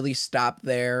tea really stopped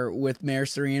there with Mayor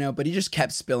Serino, but he just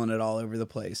kept spilling it all over the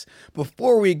place.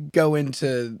 Before we go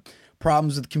into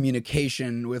problems with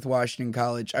communication with Washington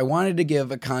College, I wanted to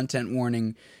give a content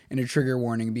warning and a trigger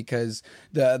warning because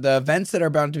the events that are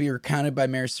about to be recounted by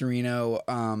Mayor Serino,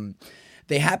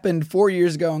 they happened 4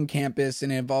 years ago on campus,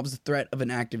 and it involves the threat of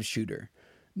an active shooter.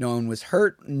 No one was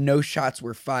hurt, no shots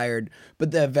were fired,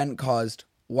 but the event caused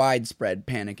widespread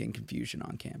panic and confusion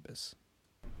on campus.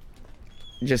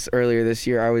 Just earlier this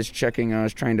year, I was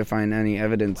trying to find any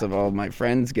evidence of all of my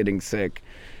friends getting sick,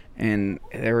 and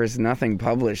there was nothing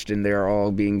published, and they're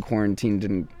all being quarantined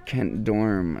in Kent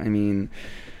dorm. I mean,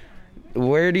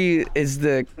 is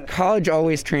the college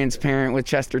always transparent with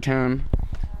Chestertown?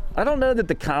 I don't know that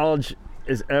the college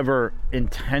is ever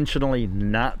intentionally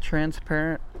not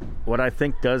transparent. What I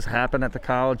think does happen at the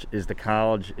college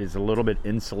is a little bit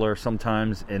insular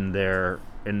sometimes in their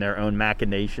own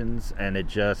machinations, and it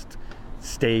just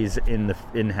stays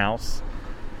in-house.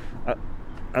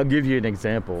 I'll give you an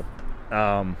example.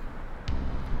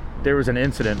 There was an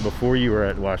incident before you were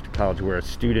at Washington College where a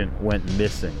student went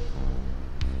missing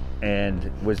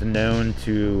and was known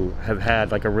to have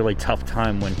had like a really tough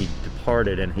time when he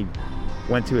departed, and he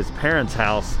went to his parents'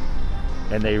 house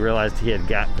and they realized he had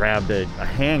grabbed a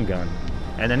handgun,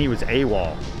 and then he was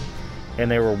AWOL, and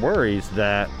there were worries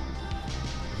that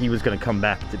he was going to come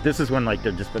back. This is when like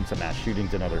there'd just been some mass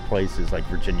shootings in other places like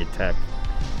Virginia Tech,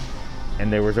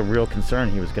 and there was a real concern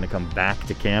he was going to come back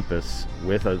to campus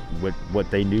with what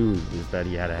they knew is that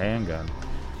he had a handgun.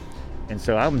 And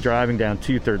so I'm driving down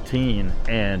 213,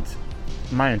 and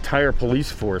my entire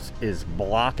police force is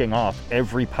blocking off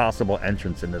every possible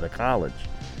entrance into the college.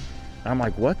 I'm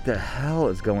like, what the hell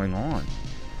is going on?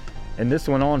 And this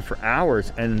went on for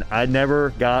hours, and I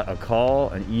never got a call,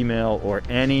 an email, or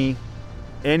any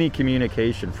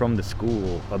communication from the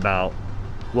school about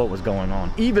what was going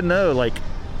on, even though like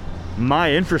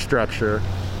my infrastructure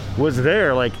was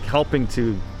there, like helping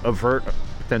to avert a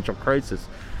potential crisis.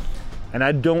 And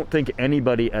I don't think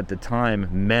anybody at the time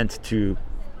meant to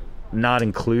not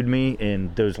include me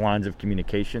in those lines of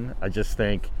communication. I just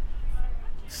think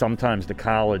sometimes the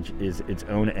college is its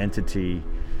own entity,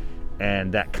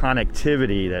 and that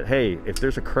connectivity that, hey, if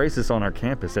there's a crisis on our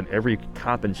campus and every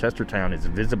cop in Chestertown is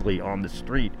visibly on the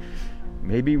street,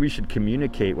 maybe we should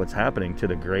communicate what's happening to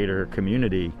the greater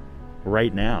community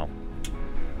right now.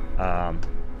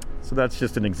 So that's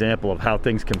just an example of how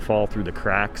things can fall through the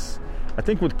cracks. I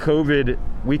think with COVID,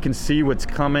 we can see what's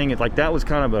coming. Like that was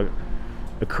kind of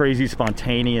a crazy,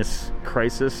 spontaneous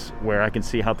crisis where I can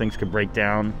see how things could break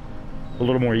down a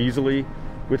little more easily.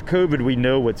 With COVID, we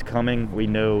know what's coming. We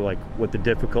know like what the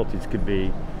difficulties could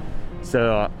be.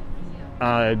 So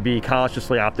I'd be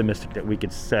cautiously optimistic that we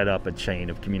could set up a chain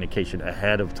of communication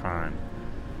ahead of time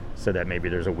so that maybe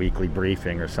there's a weekly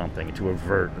briefing or something to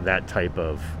avert that type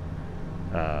of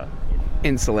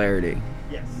insularity.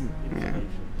 Yes. Yeah.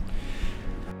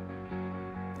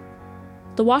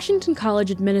 The Washington College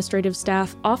administrative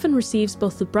staff often receives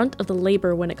both the brunt of the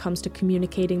labor when it comes to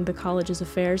communicating the college's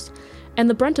affairs, and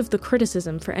the brunt of the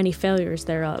criticism for any failures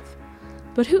thereof.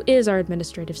 But who is our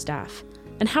administrative staff,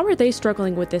 and how are they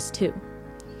struggling with this too?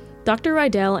 Dr.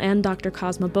 Rydell and Dr.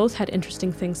 Cosma both had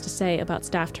interesting things to say about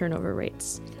staff turnover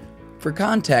rates. For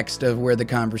context of where the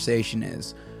conversation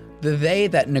is, the they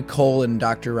that Nicole and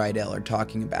Dr. Rydell are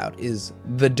talking about is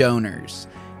the donors.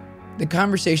 The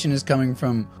conversation is coming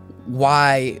from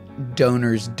why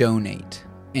donors donate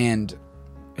and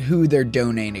who they're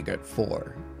donating it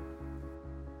for.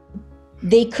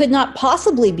 They could not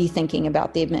possibly be thinking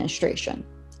about the administration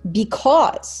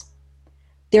because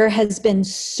there has been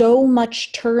so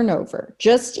much turnover.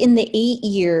 Just in the 8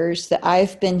 years that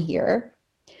I've been here,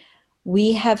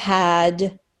 we have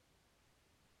had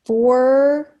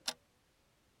 4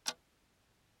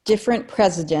 different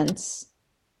presidents.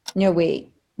 No,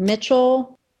 wait.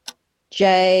 Mitchell,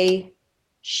 Jay,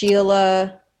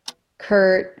 Sheila,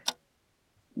 Kurt,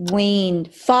 Wayne,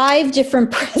 5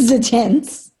 different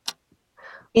presidents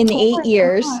in 8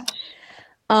 years.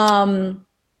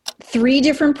 3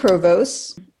 different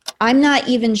provosts. I'm not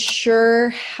even sure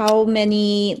how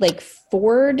many, like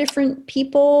 4 different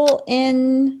people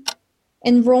in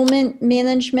enrollment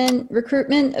management,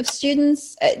 recruitment of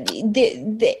students.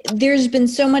 There's been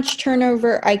so much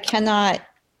turnover, I cannot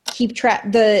keep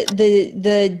track.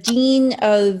 The dean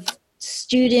of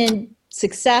student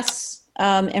success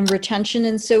and retention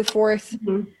and so forth.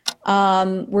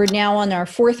 We're now on our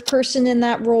 4th person in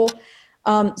that role.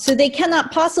 So they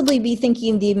cannot possibly be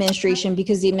thinking of the administration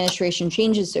because the administration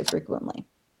changes so frequently.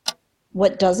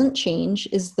 What doesn't change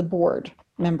is the board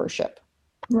membership.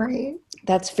 Right.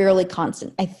 That's fairly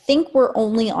constant. I think we're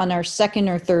only on our 2nd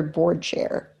or 3rd board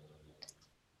chair.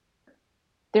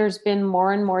 There's been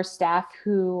more and more staff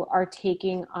who are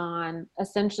taking on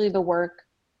essentially the work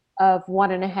of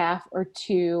 1.5 or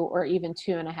 2 or even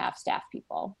 2.5 staff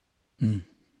people.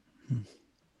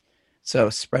 So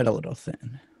spread a little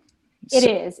thin. It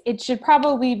is. It should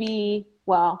probably be,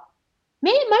 well,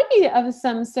 it might be of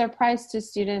some surprise to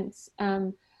students,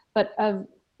 but of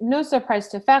no surprise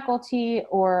to faculty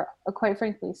or quite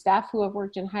frankly, staff who have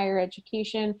worked in higher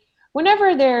education.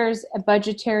 Whenever there's a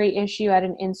budgetary issue at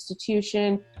an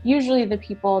institution, usually the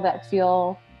people that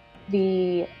feel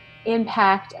the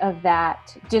impact of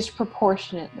that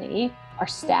disproportionately are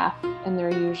staff, and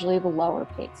they're usually the lower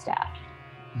paid staff.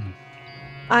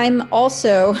 I'm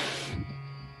also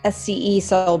a CE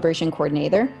celebration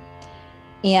coordinator,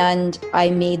 and I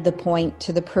made the point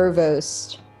to the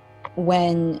provost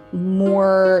when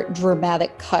more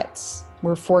dramatic cuts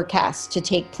were forecast to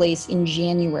take place in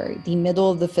January, the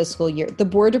middle of the fiscal year. The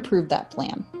board approved that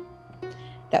plan.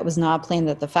 That was not a plan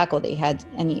that the faculty had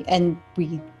any, and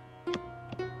we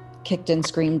kicked and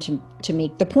screamed to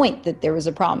make the point that there was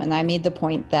a problem. And I made the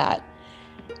point that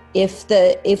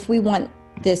if we want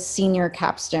this senior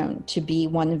capstone to be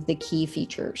one of the key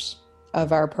features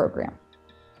of our program,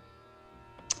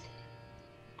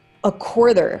 a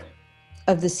quarter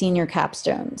of the senior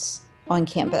capstones on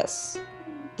campus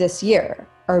this year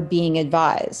are being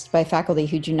advised by faculty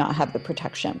who do not have the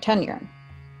protection of tenure.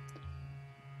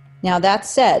 Now, that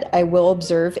said, I will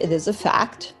observe it is a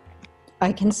fact.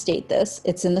 I can state this.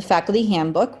 It's in the faculty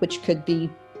handbook, which could be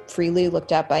freely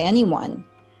looked at by anyone,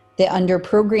 that under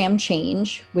program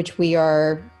change, which we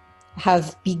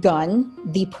have begun,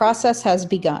 the process has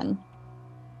begun.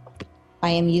 I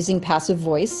am using passive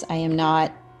voice. I am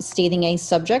not stating a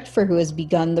subject for who has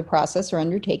begun the process or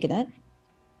undertaken it.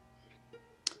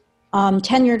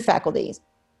 Tenured faculty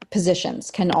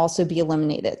positions can also be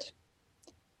eliminated.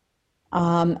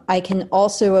 I can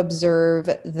also observe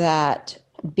that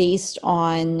based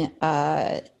on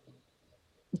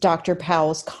Dr.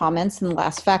 Powell's comments in the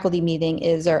last faculty meeting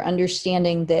is our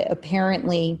understanding that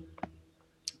apparently,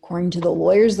 according to the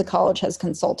lawyers the college has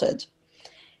consulted,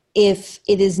 if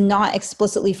it is not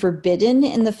explicitly forbidden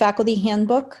in the faculty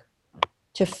handbook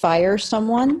to fire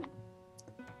someone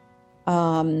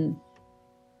in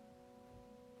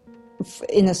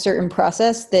a certain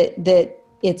process, that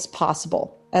it's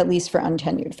possible, at least for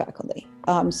untenured faculty.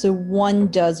 So one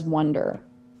does wonder,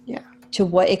 to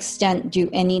what extent do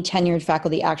any tenured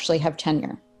faculty actually have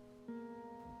tenure?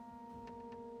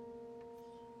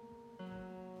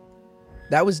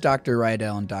 That was Dr.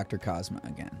 Rydell and Dr. Cosma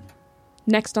again.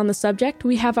 Next on the subject,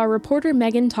 we have our reporter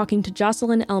Megan talking to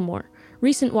Jocelyn Elmore,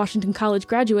 recent Washington College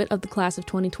graduate of the class of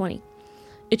 2020.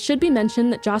 It should be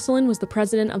mentioned that Jocelyn was the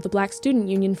president of the Black Student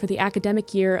Union for the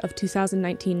academic year of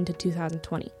 2019 to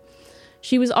 2020.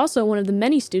 She was also one of the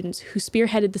many students who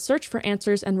spearheaded the search for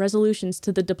answers and resolutions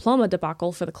to the diploma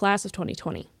debacle for the class of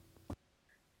 2020.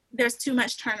 There's too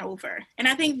much turnover. And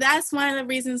I think that's one of the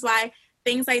reasons why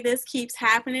things like this keeps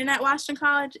happening at Washington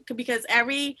College, because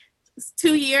every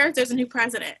 2 years there's a new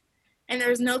president and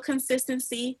there's no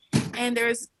consistency and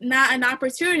there's not an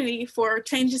opportunity for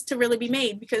changes to really be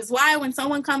made. Because why, when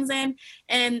someone comes in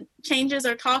and changes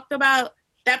are talked about,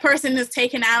 that person is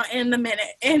taken out in the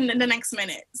next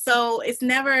minute. So it's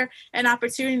never an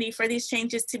opportunity for these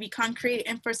changes to be concrete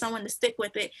and for someone to stick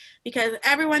with it, because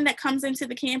everyone that comes into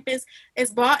the campus is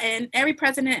bought in. Every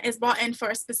president is bought in for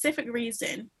a specific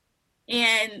reason.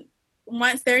 And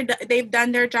once they've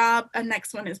done their job, a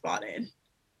next one is bought in.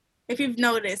 If you've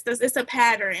noticed, it's a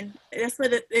pattern. That's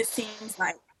what it seems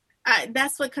like.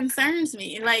 That's what concerns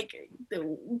me. Like,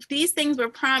 these things were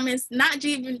promised not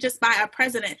even just by our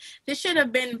president. This should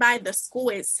have been by the school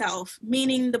itself,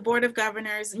 meaning the board of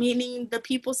governors, meaning the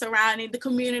people surrounding the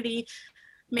community,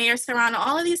 mayor surrounding.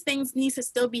 All of these things need to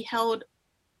still be held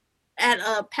at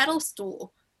a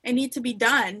pedestal and need to be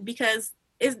done, because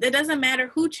it doesn't matter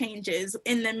who changes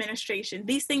in the administration.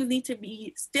 These things need to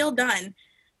be still done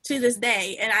to this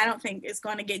day, and I don't think it's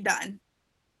going to get done.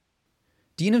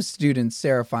 Dean of Students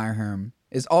Sarah Fireherm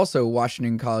is also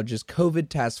Washington College's COVID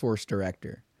Task Force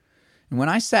Director. And when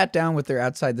I sat down with her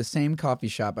outside the same coffee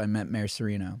shop I met Mayor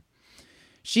Serino,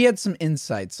 she had some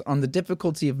insights on the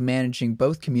difficulty of managing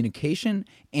both communication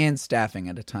and staffing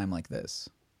at a time like this.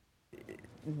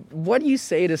 What do you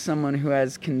say to someone who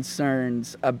has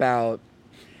concerns about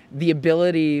the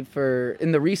ability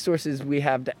and the resources we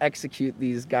have to execute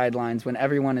these guidelines when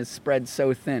everyone is spread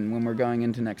so thin when we're going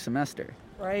into next semester?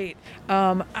 Right.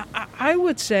 I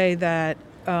would say that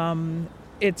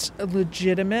it's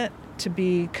legitimate to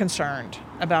be concerned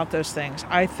about those things.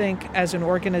 I think as an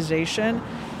organization,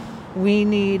 we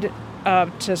need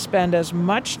to spend as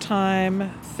much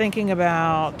time thinking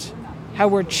about how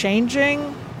we're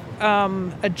changing,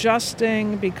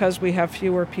 adjusting because we have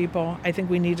fewer people. I think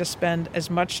we need to spend as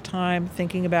much time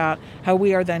thinking about how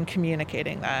we are then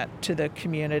communicating that to the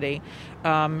community,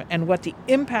 and what the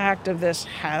impact of this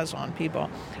has on people.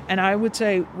 And I would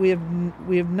say we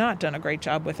have not done a great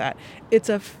job with that. It's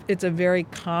a very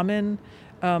common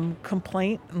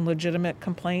complaint and legitimate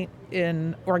complaint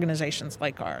in organizations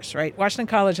like ours, right? Washington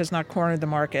College has not cornered the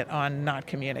market on not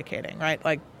communicating, right?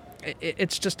 Like,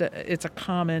 it's a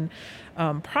common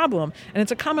problem, and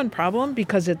it's a common problem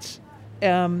because it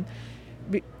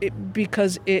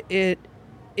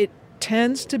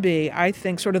tends to be, I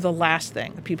think, sort of the last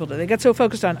thing that people do. They get so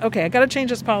focused on, okay, I got to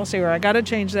change this policy or I got to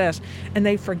change this, and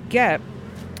they forget,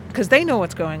 because they know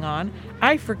what's going on.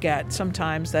 I forget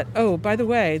sometimes that, oh, by the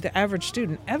way, the average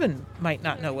student, Evan, might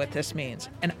not know what this means.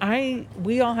 And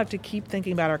we all have to keep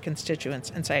thinking about our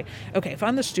constituents and say, okay, if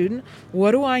I'm the student, what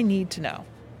do I need to know?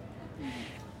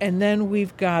 And then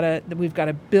we've got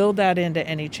to build that into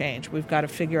any change. We've got to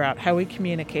figure out how we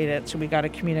communicate it. So we got to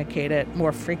communicate it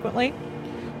more frequently.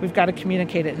 We've got to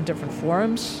communicate it in different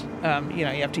forums. You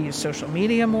have to use social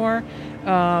media more,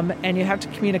 and you have to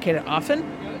communicate it often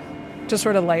to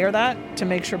sort of layer that to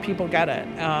make sure people get it.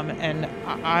 And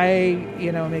I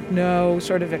make no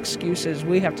sort of excuses.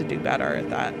 We have to do better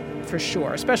at that for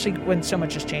sure, especially when so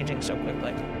much is changing so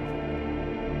quickly.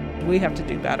 We have to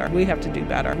do better. We have to do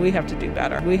better. We have to do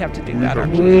better. We have to do better.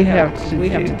 We have to do better. We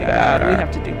have to do better. We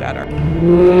have to do better.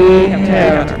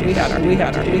 We have to do better. We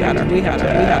have to do better. We have to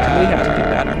do better. We have to do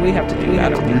better. We have to do better. We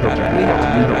have to do better. We have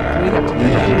to do better. We have to do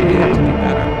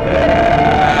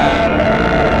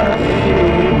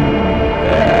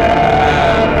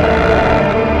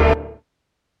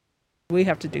better. We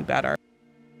have to do better.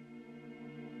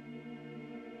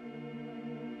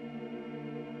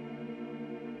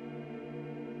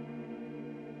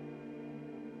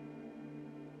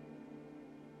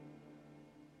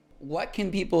 What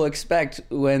can people expect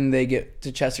when they get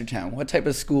to Chestertown? What type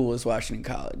of school is Washington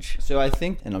College? So I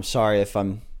think, and I'm sorry if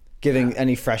I'm giving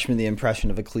any freshman the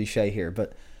impression of a cliche here,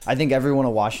 but I think everyone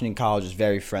at Washington College is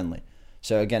very friendly.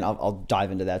 So again, I'll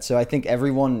dive into that. So I think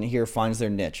everyone here finds their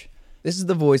niche. This is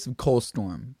the voice of Cole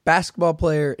Storm, basketball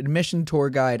player, admission tour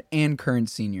guide, and current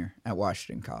senior at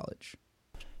Washington College.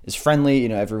 Is friendly,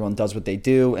 everyone does what they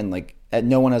do, and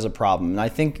no one has a problem. And I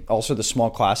think also the small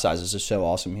class sizes are so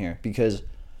awesome here because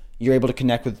you're able to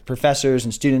connect with professors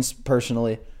and students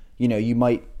personally. You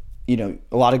might, a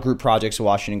lot of group projects at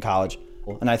Washington College.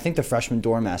 And I think the freshman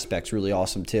dorm aspect's really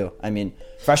awesome too. I mean,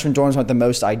 freshman dorms aren't the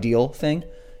most ideal thing,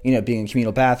 being in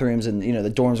communal bathrooms and,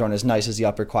 the dorms aren't as nice as the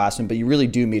upperclassmen, but you really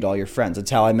do meet all your friends. That's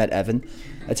how I met Evan.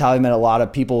 That's how I met a lot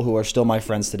of people who are still my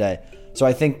friends today. So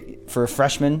I think for a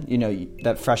freshman,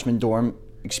 that freshman dorm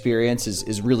experience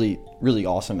is really, really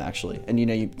awesome actually.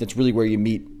 And, that's really where you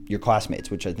meet your classmates,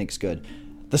 which I think is good.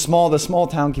 The small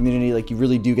town community, you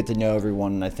really do get to know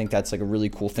everyone, and I think that's a really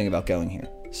cool thing about going here.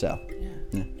 So,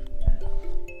 yeah.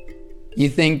 You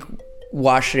think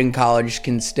Washington College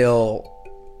can still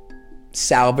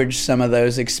salvage some of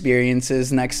those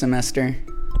experiences next semester?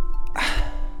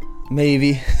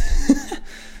 Maybe.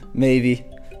 Maybe.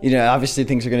 obviously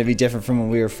things are going to be different from when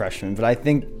we were freshmen, but I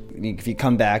think if you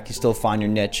come back, you still find your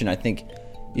niche, and I think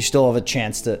you still have a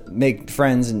chance to make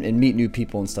friends and meet new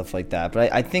people and stuff like that.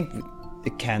 But I think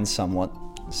it can somewhat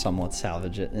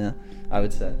salvage it, yeah, I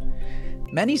would say.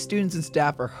 Many students and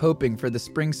staff are hoping for the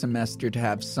spring semester to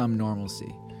have some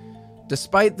normalcy,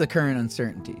 despite the current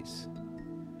uncertainties.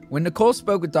 When Nicole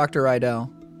spoke with Dr. Rydell,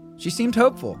 she seemed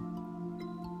hopeful.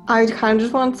 I kind of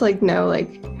just want to know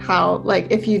how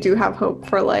if you do have hope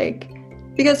for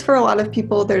because for a lot of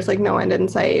people there's no end in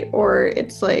sight, or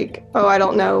it's oh, I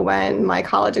don't know when my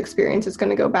college experience is going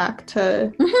to go back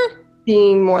to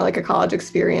being more like a college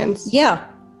experience. Yeah.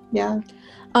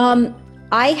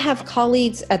 I have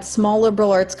colleagues at small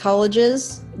liberal arts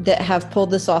colleges that have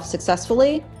pulled this off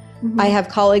successfully. Mm-hmm. I have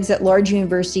colleagues at large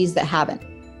universities that haven't.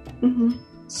 Mm-hmm.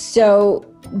 So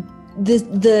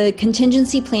the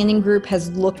contingency planning group has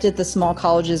looked at the small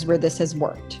colleges where this has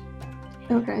worked.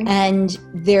 Okay. And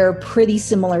they're pretty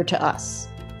similar to us.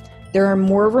 There are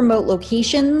more remote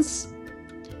locations.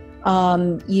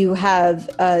 You have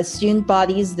student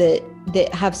bodies that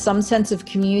have some sense of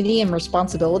community and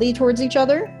responsibility towards each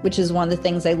other, which is one of the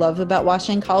things I love about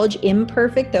Washington College,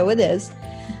 imperfect though it is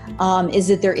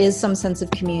that there is some sense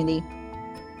of community.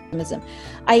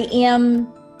 I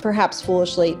am, perhaps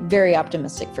foolishly, very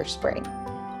optimistic for spring.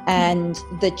 And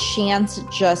the chance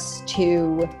just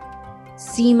to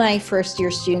see my first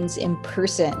year students in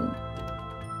person,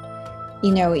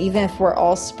 even if we're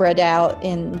all spread out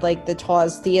in the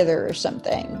TAWS theater or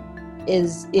something,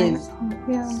 is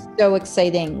so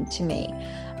exciting to me.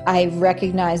 I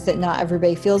recognize that not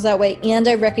everybody feels that way, and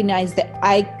I recognize that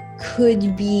I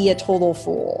could be a total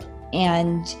fool.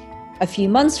 And a few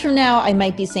months from now, I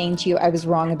might be saying to you, I was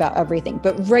wrong about everything.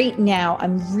 But right now,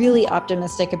 I'm really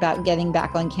optimistic about getting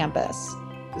back on campus.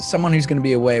 Someone who's going to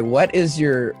be away, what is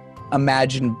your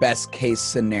imagined best case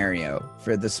scenario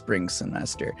for the spring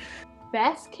semester?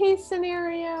 Best case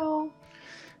scenario,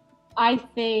 I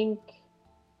think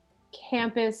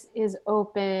campus is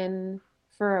open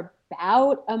for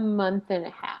about a month and a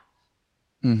half.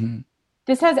 Mm-hmm.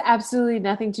 This has absolutely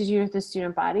nothing to do with the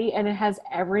student body, and it has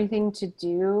everything to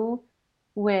do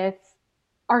with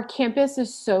our campus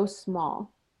is so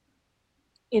small.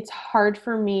 It's hard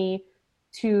for me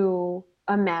to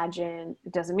imagine.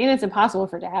 It doesn't mean it's impossible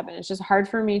for it to happen. It's just hard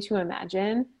for me to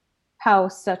imagine how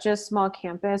such a small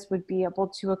campus would be able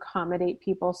to accommodate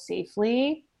people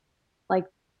safely,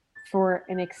 for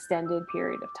an extended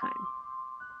period of time.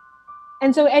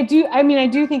 And so I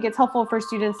do think it's helpful for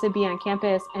students to be on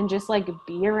campus and just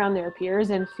be around their peers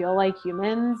and feel like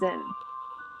humans. And,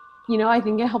 I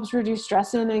think it helps reduce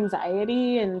stress and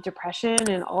anxiety and depression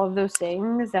and all of those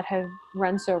things that have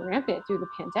run so rampant through the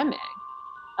pandemic.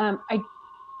 I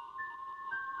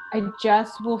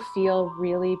just will feel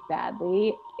really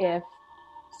badly if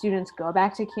students go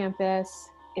back to campus,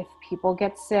 if people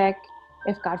get sick,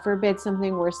 if God forbid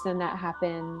something worse than that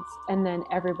happens, and then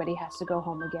everybody has to go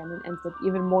home again and ends up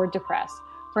even more depressed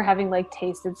for having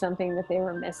tasted something that they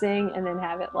were missing and then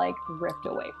have it ripped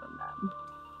away from them.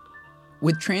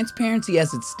 With transparency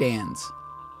as it stands,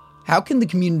 how can the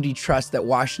community trust that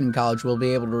Washington College will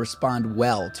be able to respond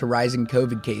well to rising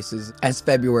COVID cases as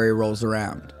February rolls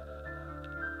around?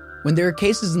 When there were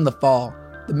cases in the fall,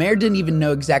 the mayor didn't even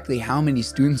know exactly how many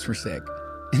students were sick,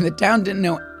 and the town didn't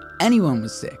know anyone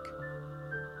was sick.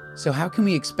 So how can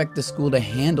we expect the school to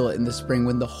handle it in the spring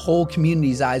when the whole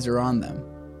community's eyes are on them?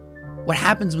 What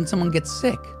happens when someone gets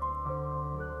sick?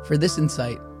 For this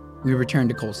insight, we return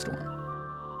to Cole Storm.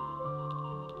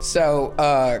 So,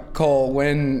 Cole,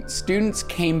 when students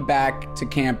came back to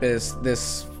campus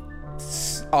this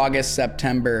August,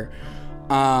 September,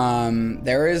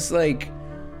 there was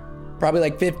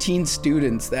probably 15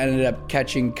 students that ended up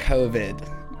catching COVID.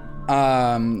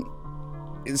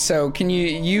 So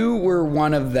you were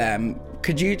one of them.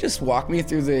 Could you just walk me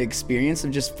through the experience of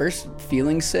just first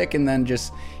feeling sick and then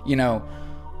just,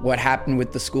 what happened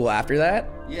with the school after that?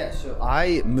 Yeah, so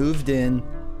I moved in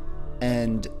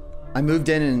and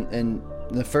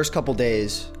the first couple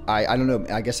days, I don't know,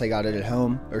 I guess I got it at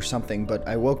home or something, but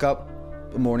I woke up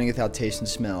the morning without taste and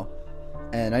smell,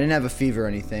 and I didn't have a fever or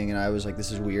anything, and I was like,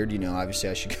 this is weird, obviously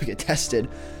I should go get tested.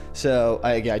 So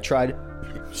I tried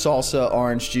salsa,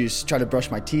 orange juice, tried to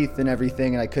brush my teeth and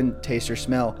everything, and I couldn't taste or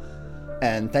smell.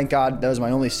 And thank God that was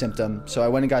my only symptom. So I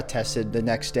went and got tested the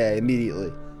next day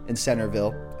immediately in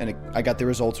Centerville, and I got the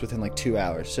results within 2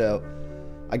 hours. So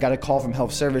I got a call from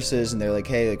health services, and they're like,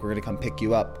 hey, we're gonna come pick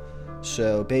you up.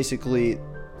 So basically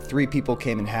 3 people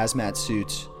came in hazmat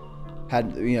suits,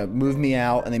 moved me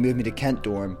out, and they moved me to Kent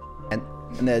dorm.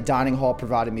 And the dining hall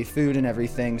provided me food and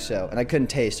everything, and I couldn't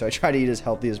taste, so I tried to eat as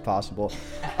healthy as possible.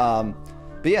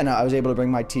 But yeah, no, I was able to bring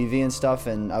my TV and stuff,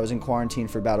 and I was in quarantine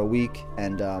for about a week.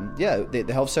 And the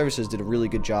health services did a really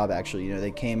good job, actually. You know,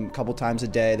 they came a couple times a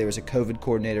day. There was a COVID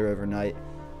coordinator overnight.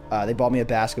 They bought me a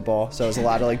basketball, so I was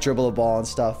allowed to like dribble a ball and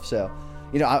stuff. So,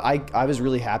 you know, I was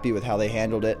really happy with how they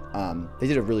handled it. They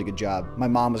did a really good job. My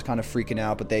mom was kind of freaking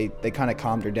out, but they kind of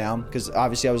calmed her down because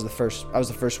obviously I was the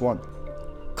first one.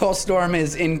 Cole Storm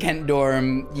is in Kent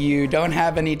Dorm. You don't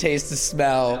have any taste to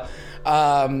smell.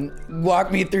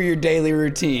 Walk me through your daily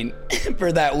routine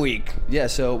for that week. Yeah,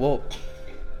 so, well,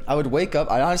 I would wake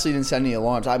up. I honestly didn't set any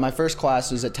alarms. My first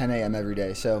class was at 10 a.m. every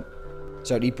day, so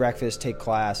I'd eat breakfast, take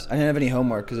class. I didn't have any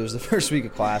homework because it was the first week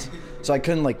of class, so I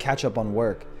couldn't, like, catch up on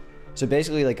work. So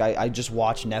basically, like, I just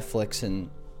watched Netflix and,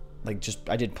 like,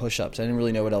 I did push-ups. I didn't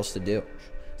really know what else to do.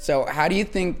 So how do you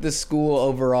think the school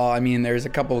overall, I mean, there's a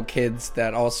couple of kids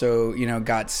that also, you know,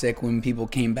 got sick when people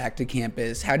came back to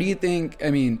campus. How do you think, I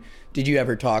mean, did you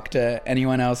ever talk to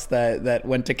anyone else that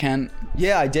went to Kent?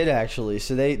 Yeah, I did actually.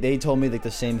 So they told me like the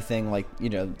same thing, like,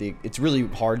 you know, it's really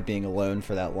hard being alone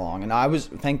for that long. And I was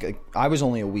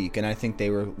only a week, and I think they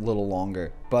were a little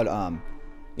longer. But,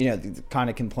 you know,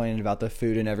 kind of complaining about the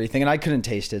food and everything, and I couldn't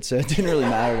taste it, so it didn't really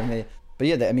matter to me. But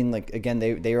yeah, I mean, like, again,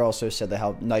 they also said that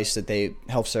how nice that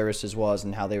health services was,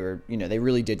 and how they were, you know, they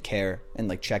really did care and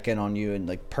like check in on you and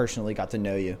like personally got to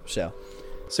know you. So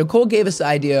Cole gave us the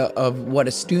idea of what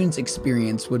a student's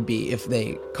experience would be if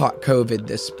they caught COVID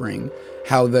this spring,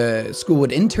 how the school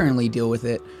would internally deal with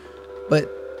it, but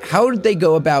how did they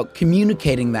go about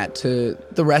communicating that to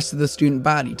the rest of the student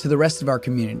body, to the rest of our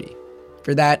community?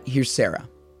 For that, here's Sarah.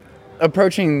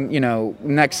 Approaching, you know,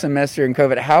 next semester in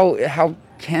COVID, how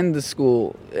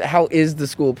is the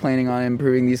school planning on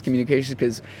improving these communications?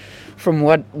 Because from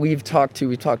what we've talked to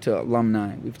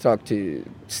alumni, we've talked to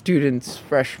students,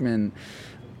 freshmen,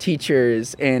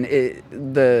 teachers, and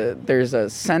there's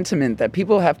a sentiment that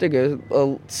people have to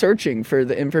go searching for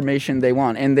the information they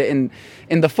want, and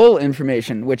in the full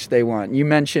information which they want. You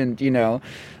mentioned, you know,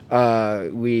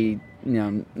 we,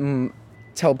 you know,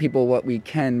 tell people what we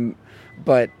can,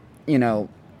 but, you know,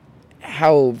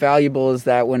 how valuable is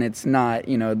that when it's not,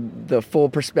 you know, the full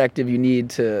perspective you need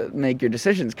to make your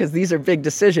decisions? Because these are big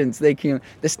decisions. The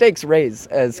stakes raise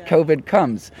as COVID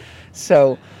comes.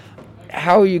 So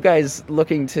how are you guys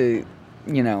looking to,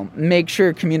 you know, make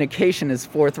sure communication is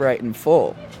forthright and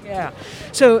full? Yeah.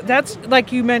 So that's,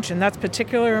 like you mentioned, that's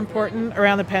particularly important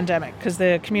around the pandemic because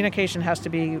the communication has to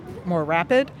be more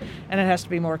rapid and it has to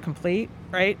be more complete,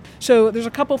 right? So there's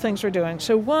a couple things we're doing.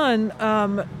 So one,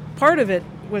 part of it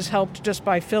was helped just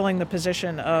by filling the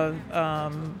position of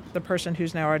the person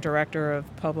who's now our director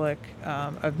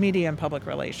of media and public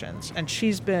relations, and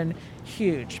she's been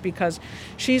huge because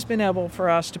she's been able for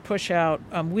us to push out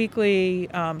weekly,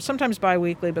 sometimes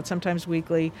bi-weekly, but sometimes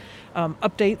weekly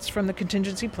updates from the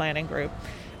contingency planning group.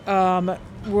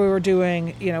 We're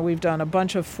doing, you know, we've done a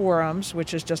bunch of forums,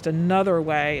 which is just another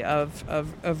way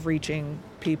of reaching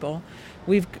people.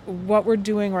 What we're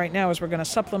doing right now is we're going to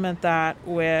supplement that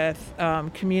with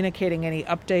communicating any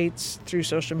updates through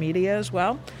social media as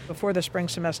well. Before the spring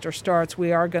semester starts,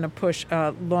 we are going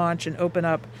to launch and open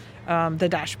up the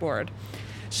dashboard.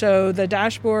 So the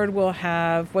dashboard will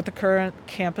have what the current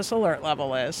campus alert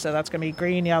level is. So that's going to be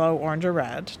green, yellow, orange, or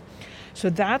red. So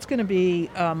that's going to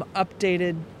be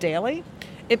updated daily.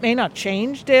 It may not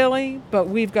change daily, but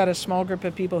we've got a small group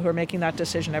of people who are making that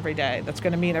decision every day. That's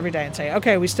going to meet every day and say,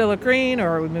 okay, we still at green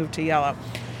or we move to yellow.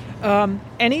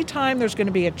 Anytime there's going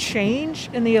to be a change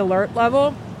in the alert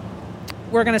level,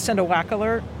 we're going to send a WAC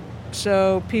alert.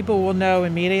 So people will know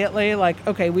immediately, like,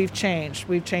 okay, we've changed.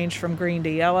 We've changed from green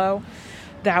to yellow.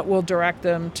 That will direct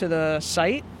them to the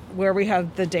site where we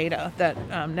have the data.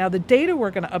 Now the data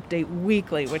we're going to update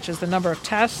weekly, which is the number of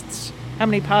tests, how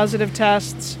many positive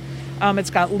tests.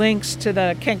 It's got links to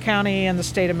the Kent County and the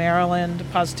state of Maryland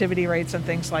positivity rates and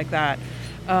things like that.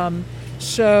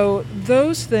 So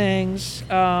those things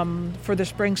for the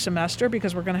spring semester,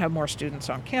 because we're going to have more students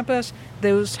on campus,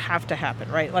 those have to happen,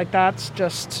 right? Like that's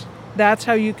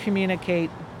how you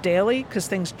communicate daily because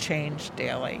things change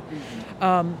daily.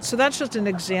 So that's just an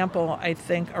example, I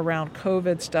think, around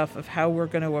COVID stuff of how we're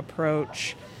going to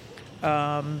approach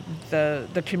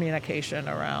the communication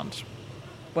around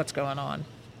what's going on.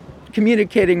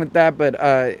 Communicating with that, but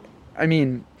I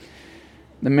mean,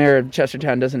 the mayor of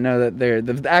Chestertown doesn't know that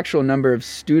the actual number of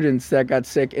students that got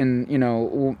sick, and, you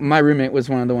know, my roommate was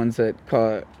one of the ones that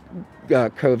caught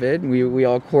COVID. We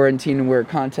all quarantined and were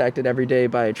contacted every day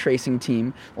by a tracing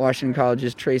team, Washington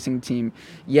College's tracing team.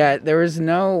 Yet there was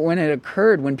when it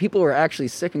occurred, when people were actually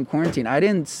sick in quarantine, I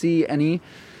didn't see any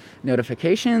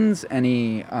notifications,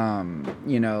 any,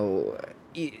 you know,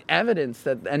 evidence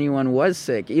that anyone was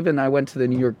sick. Even I went to the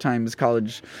New York Times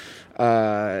college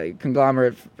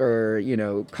conglomerate for,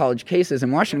 college cases,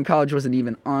 and Washington College wasn't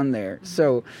even on there.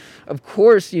 So, of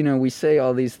course, we say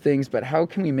all these things, but how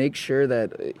can we make sure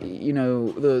that,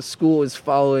 the school is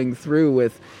following through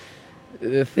with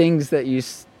the things that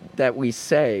we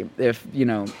say? If,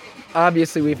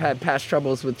 obviously we've had past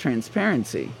troubles with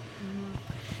transparency.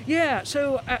 Yeah,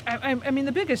 so I mean,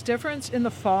 the biggest difference in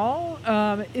the fall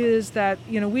is that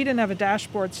we didn't have a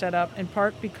dashboard set up, in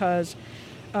part because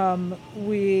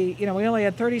we only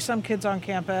had 30 some kids on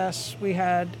campus. We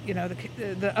had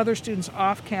the other students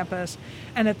off campus,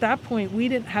 and at that point we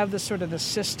didn't have the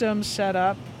system set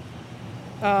up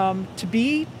to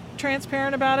be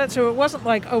transparent about it. So it wasn't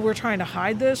like, oh, we're trying to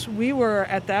hide this. We were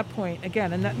at that point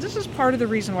again, and this is part of the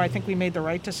reason why I think we made the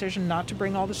right decision not to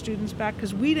bring all the students back,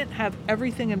 because we didn't have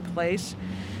everything in place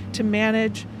to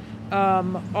manage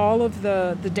all of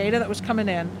the data that was coming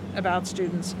in about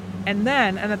students. And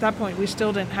at that point, we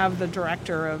still didn't have the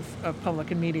director of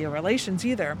public and media relations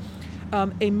either.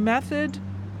 A method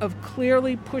of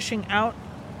clearly pushing out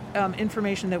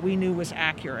information that we knew was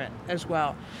accurate as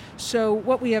well. So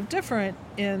what we have different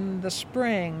in the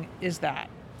spring is that,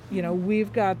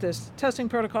 we've got this testing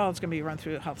protocol. It's going to be run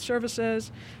through health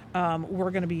services.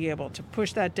 We're going to be able to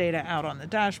push that data out on the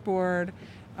dashboard.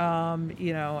 And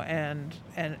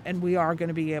we are going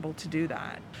to be able to do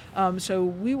that. So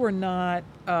we were not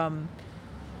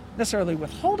necessarily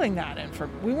withholding that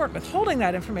we weren't withholding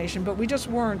that information, but we just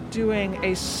weren't doing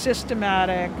a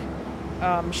systematic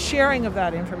sharing of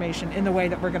that information in the way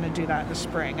that we're going to do that in the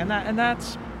spring.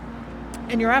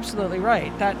 And you're absolutely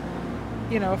right that,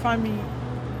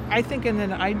 I think in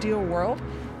an ideal world,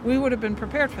 we would have been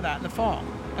prepared for that in the fall,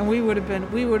 and we would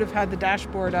have had the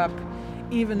dashboard up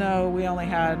even though we only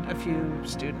had a few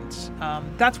students.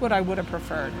 That's what I would have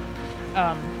preferred.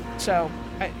 So,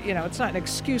 it's not an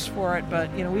excuse for it,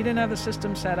 but, we didn't have the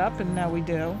system set up, and now we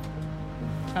do.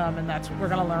 And we're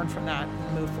going to learn from that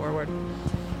and move forward.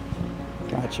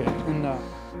 Gotcha. And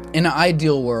in an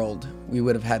ideal world, we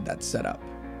would have had that set up.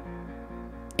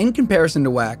 In comparison to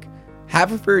WAC,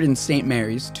 Haverford and St.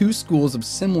 Mary's, two schools of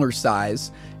similar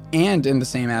size and in the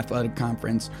same athletic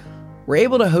conference, were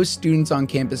able to host students on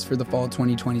campus for the fall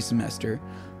 2020 semester,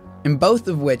 and both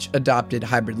of which adopted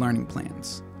hybrid learning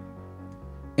plans.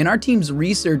 In our team's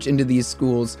research into these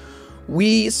schools,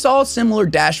 we saw similar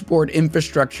dashboard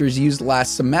infrastructures used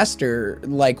last semester,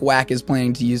 like WAC is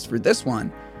planning to use for this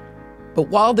one. But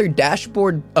while their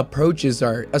dashboard approaches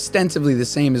are ostensibly the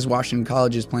same as Washington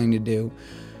College is planning to do,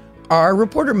 our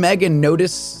reporter Megan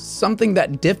noticed something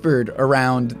that differed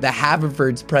around the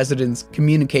Haverford's president's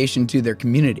communication to their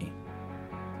community.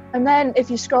 And then if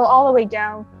you scroll all the way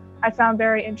down, I found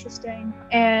very interesting,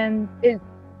 and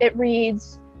it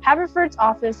reads, Haverford's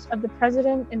Office of the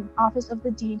President and Office of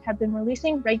the Dean have been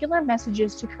releasing regular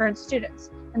messages to current students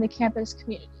and the campus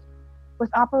community, with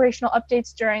operational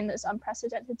updates during this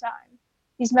unprecedented time.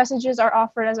 These messages are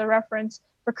offered as a reference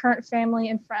for current family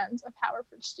and friends of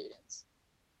Haverford students.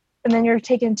 And then you're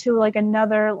taken to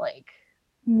another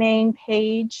main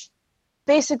page.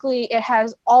 Basically, it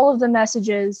has all of the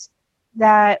messages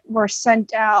that were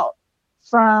sent out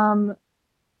from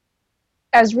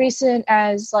as recent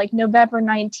as November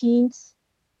 19th,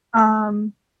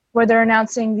 where they're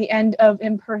announcing the end of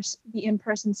the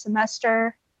in-person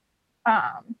semester,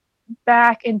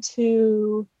 back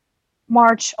into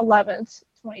March 11th,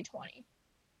 2020.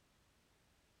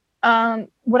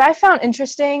 What I found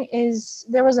interesting is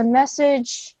there was a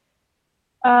message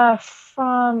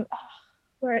from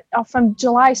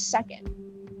July 2nd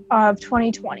of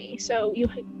 2020. So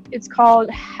it's called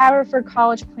Haverford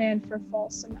College Plan for Fall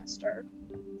Semester.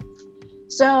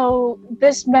 So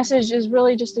this message is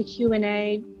really just a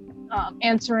Q&A,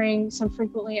 answering some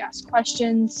frequently asked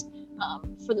questions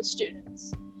for the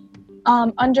students.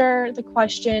 Under the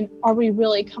question, are we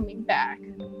really coming back?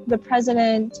 The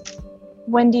president,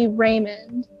 Wendy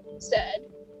Raymond, said,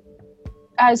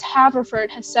 as Haverford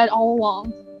has said all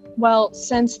along, well,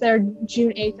 since their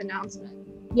June 8th announcement,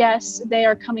 yes, they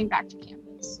are coming back to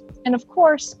campus. And of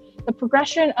course, the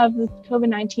progression of the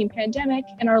COVID-19 pandemic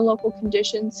and our local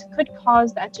conditions could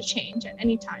cause that to change at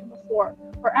any time before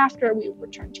or after we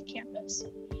return to campus.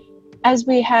 As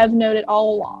we have noted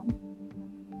all along,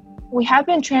 we have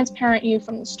been transparent with you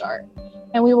from the start,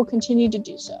 and we will continue to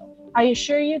do so. I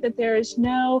assure you that there is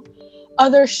no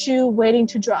other shoe waiting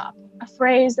to drop, a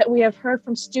phrase that we have heard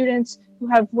from students who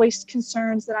have voiced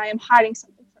concerns that I am hiding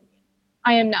something from you.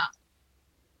 I am not.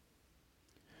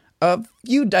 A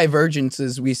few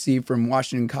divergences we see from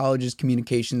Washington College's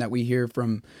communication that we hear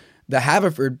from the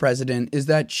Haverford president, is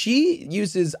that she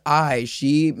uses I.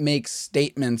 She makes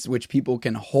statements which people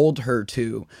can hold her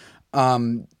to.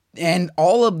 And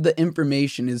all of the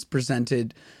information is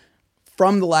presented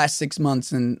from the last 6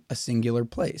 months in a singular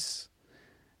place.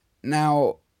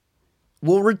 Now,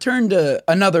 we'll return to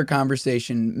another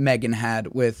conversation Megan had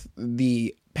with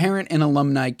the parent and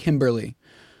alumni Kimberly.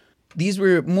 These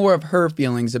were more of her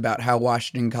feelings about how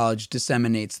Washington College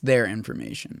disseminates their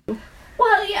information.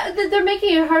 Well, yeah, they're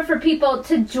making it hard for people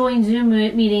to join Zoom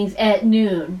meetings at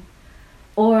noon,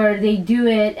 or they do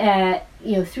it at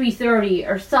 3:30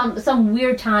 or some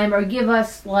weird time, or give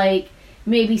us like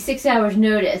maybe 6 hours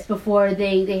notice before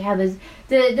they have this.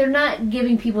 They're not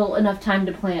giving people enough time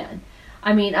to plan.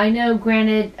 I mean, I know,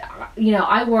 granted,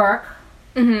 I work.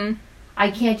 Mm-hmm. I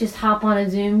can't just hop on a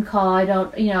Zoom call. I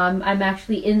don't, I'm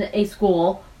actually in a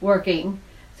school working,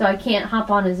 so I can't hop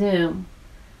on a Zoom,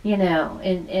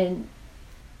 and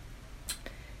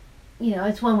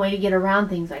it's one way to get around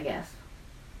things, I guess.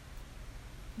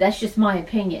 That's just my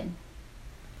opinion.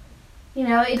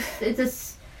 It's a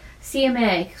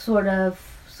CMA sort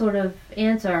of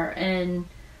answer, and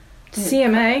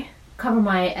CMA? Cover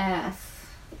my ass.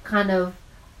 Kind of,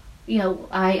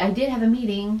 I did have a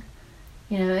meeting.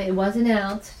 It was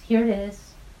announced. Here it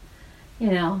is.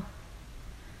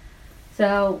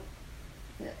 So,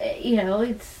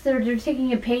 they're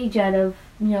taking a page out of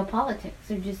politics.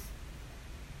 They're just,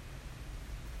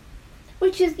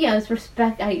 which is it's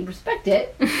respect. I respect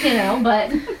it,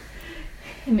 but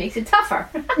it makes it tougher.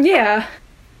 Yeah.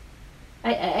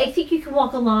 I think you can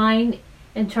walk a line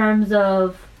in terms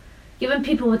of giving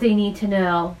people what they need to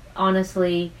know,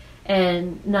 honestly,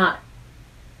 and not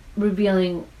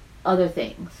revealing other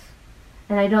things.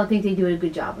 And I don't think they do a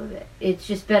good job of it. It's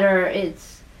just better,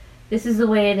 this is the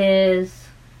way it is,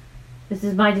 this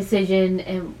is my decision,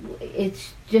 and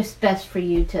it's just best for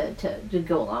you to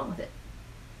go along with it,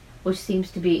 which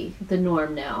seems to be the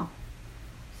norm now.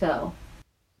 So,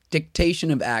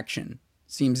 dictation of action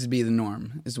seems to be the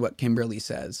norm, is what Kimberly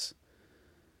says.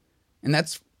 And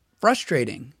that's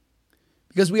frustrating,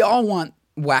 because we all want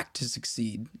WAC to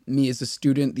succeed. Me as a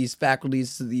student, these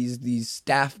faculties, these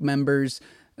staff members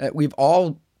that we've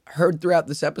all heard throughout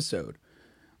this episode.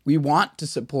 We want to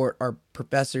support our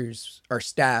professors, our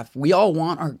staff. We all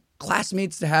want our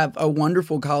classmates to have a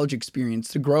wonderful college experience,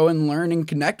 to grow and learn and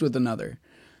connect with another.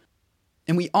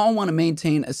 And we all want to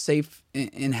maintain a safe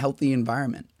and healthy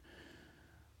environment.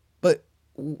 But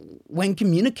when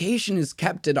communication is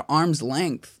kept at arm's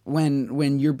length,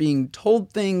 when you're being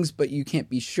told things but you can't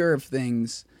be sure of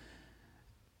things,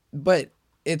 but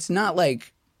it's not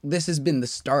like this has been the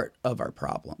start of our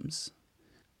problems.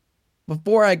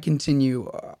 Before I continue,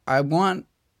 I want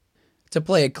to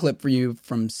play a clip for you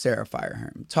from Sarah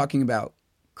Fireherm talking about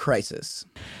crisis.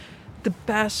 The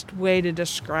best way to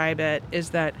describe it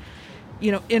is that,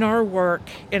 in our work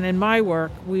and in my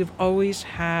work, you always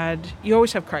have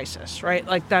crisis, right?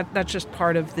 Like that's just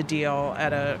part of the deal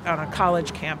on a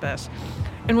college campus.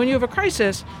 And when you have a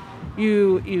crisis,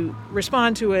 you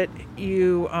respond to it,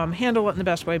 you handle it in the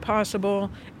best way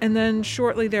possible, and then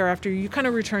shortly thereafter, you kind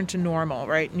of return to normal,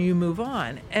 right? And you move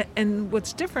on. And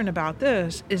what's different about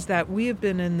this is that we have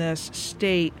been in this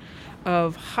state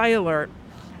of high alert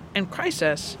and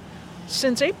crisis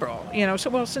since April,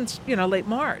 since late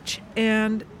March.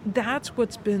 And that's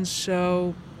what's been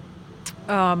so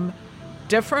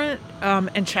different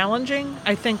and challenging,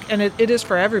 I think, and it is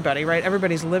for everybody, right?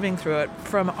 Everybody's living through it.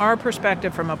 From our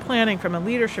perspective, from a planning, from a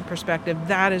leadership perspective,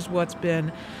 that is what's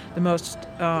been the most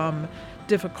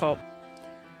difficult.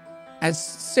 As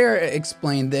Sarah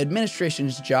explained, the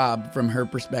administration's job from her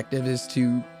perspective is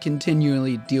to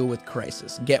continually deal with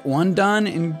crisis, get one done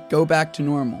and go back to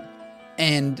normal.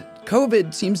 And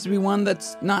COVID seems to be one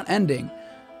that's not ending.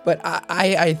 But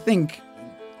I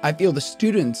feel the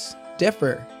students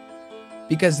differ,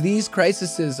 because these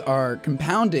crises are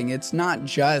compounding. It's not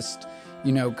just,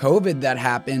 COVID that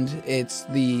happened. It's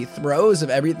the throes of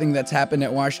everything that's happened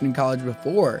at Washington College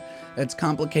before that's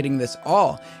complicating this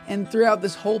all. And throughout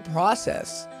this whole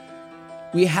process,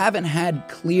 we haven't had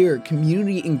clear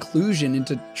community inclusion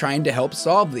into trying to help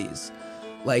solve these.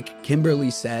 Like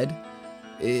Kimberly said,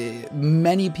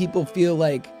 many people feel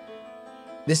like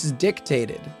this is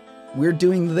dictated. We're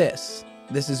doing this.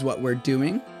 This is what we're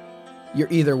doing. You're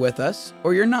either with us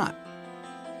or you're not.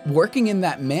 Working in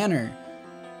that manner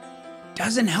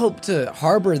doesn't help to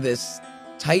harbor this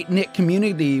tight-knit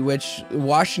community which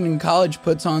Washington College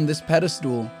puts on this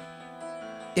pedestal.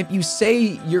 If you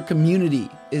say your community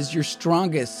is your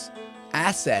strongest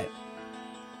asset,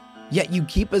 yet you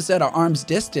keep us at an arm's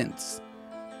distance,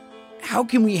 how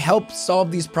can we help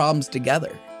solve these problems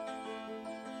together?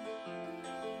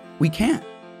 we can't.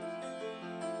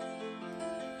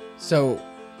 So,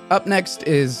 up next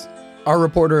is our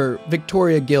reporter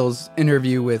Victoria Gill's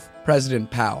interview with President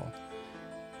Powell.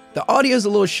 The audio is a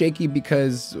little shaky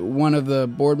because one of the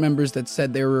board members that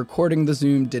said they were recording the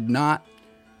Zoom did not.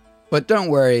 But don't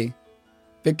worry,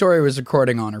 Victoria was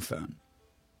recording on her phone.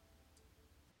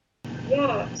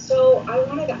 Yeah, so I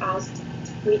wanted to ask,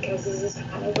 because this is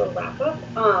kind of a wrap-up,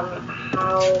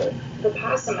 how the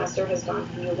past semester has gone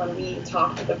for you when we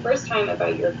talked the first time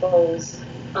about your goals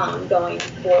going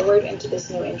forward into this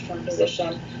new interim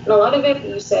position. And a lot of it,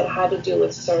 you said, had to do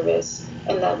with service,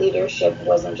 and that leadership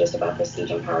wasn't just about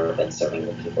prestige and power, but serving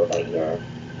the people that you're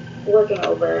working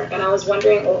over. And I was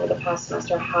wondering over the past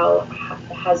semester, how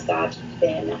has that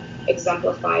been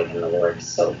exemplified in the work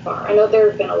so far? I know there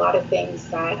have been a lot of things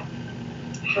that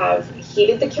have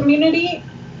heated the community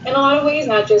in a lot of ways,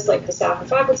 not just like the staff and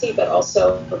faculty, but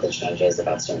also the changes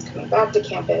about students coming back to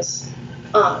campus,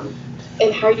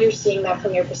 and how you're seeing that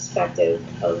from your perspective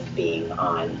of being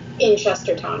in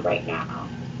Chestertown right now.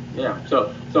 Yeah,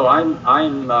 so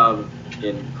I'm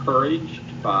encouraged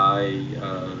by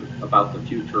about the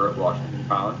future at Washington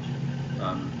College.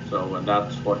 And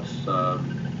that's what's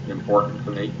important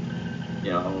to me.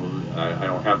 You know, I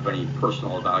don't have any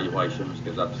personal evaluations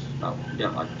because that's not,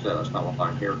 again, like I said, that's not what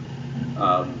I'm here.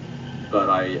 But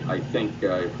I think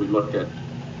if we look at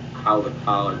how the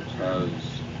college has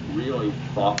really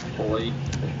thoughtfully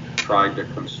tried to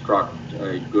construct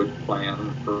a good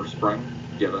plan for spring,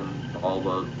 given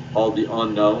all the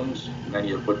unknowns,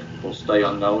 many of which will stay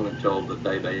unknown until the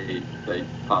day they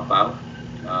pop out.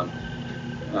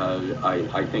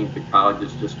 I think the college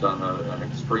has just done an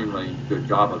extremely good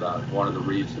job of that. One of the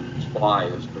reasons why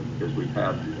is because we've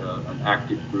had an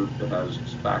active group that has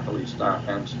faculty, staff,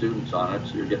 and students on it,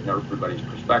 so you're getting everybody's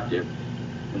perspective,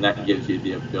 and that gives you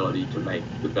the ability to make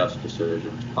the best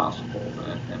decisions possible.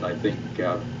 And I think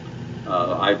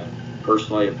I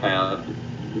personally have had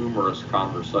numerous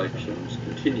conversations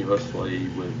continuously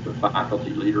with the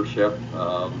faculty leadership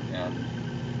and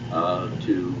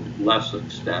to less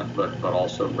extent, but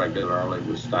also regularly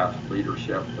with staff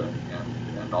leadership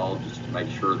and all, just to make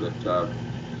sure that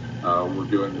we're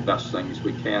doing the best things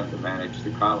we can to manage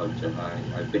the college. And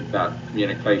I think that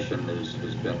communication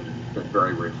has been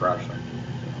very refreshing.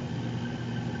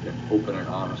 Open and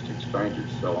honest exchanges.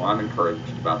 So I'm encouraged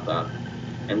about that.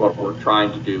 And what we're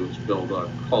trying to do is build a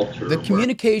culture. The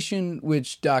communication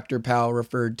which Dr. Powell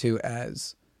referred to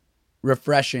as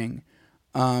refreshing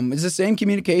is the same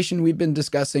communication we've been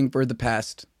discussing for the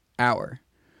past hour.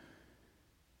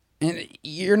 And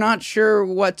you're not sure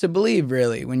what to believe,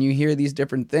 really, when you hear these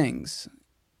different things.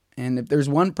 And if there's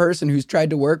one person who's tried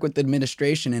to work with the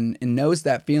administration and knows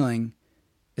that feeling,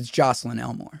 it's Jocelyn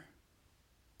Elmore.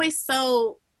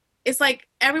 So it's like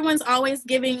everyone's always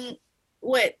giving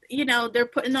what, they're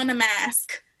putting on a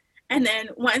mask. And then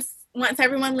once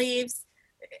everyone leaves,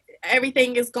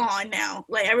 everything is gone now.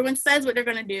 Like, everyone says what they're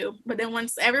going to do, but then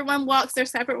once everyone walks their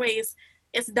separate ways,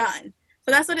 it's done. So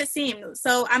that's what it seemed.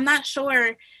 So I'm not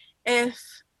sure if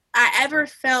I ever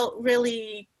felt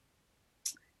really,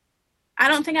 I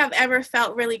don't think I've ever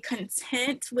felt really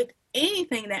content with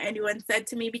anything that anyone said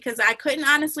to me, because I couldn't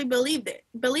honestly believe it.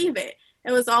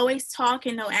 It was always talk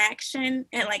and no action.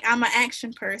 And like, I'm an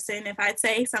action person. If I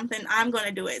say something, I'm going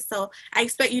to do it. So I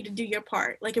expect you to do your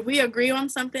part. Like, if we agree on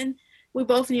something, we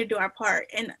both need to do our part.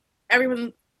 And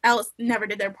everyone else never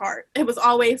did their part. It was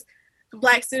always the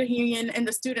Black Student Union and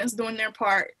the students doing their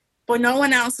part. But no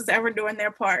one else is ever doing their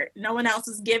part. No one else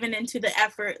is giving into the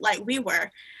effort like we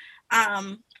were.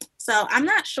 So I'm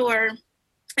not sure.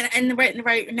 And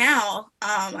right now,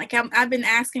 I've been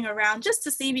asking around just to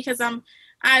see, because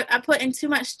I put in too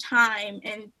much time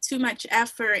and too much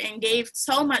effort and gave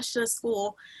so much to the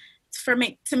school to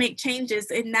make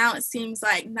changes, and now it seems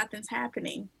like nothing's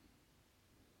happening.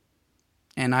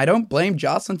 And I don't blame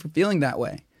Jocelyn for feeling that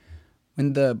way.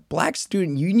 When the Black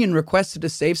Student Union requested a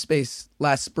safe space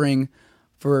last spring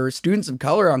for students of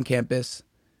color on campus,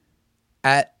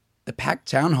 at the packed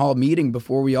town hall meeting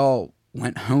before we all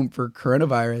went home for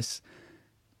coronavirus,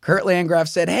 Kurt Landgraf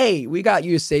said, "Hey, we got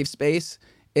you a safe space.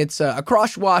 It's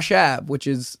across Wash Ave, which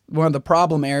is one of the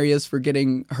problem areas for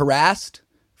getting harassed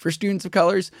for students of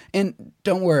colors. And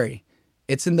don't worry,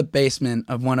 it's in the basement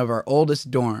of one of our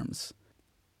oldest dorms,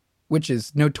 which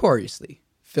is notoriously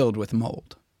filled with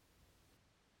mold."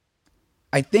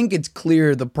 I think it's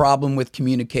clear the problem with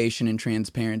communication and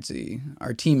transparency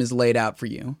our team has laid out for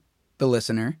you, the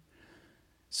listener.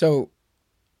 So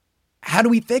how do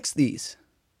we fix these?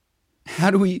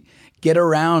 How do we get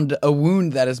around a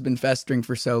wound that has been festering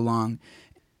for so long?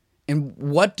 And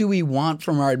what do we want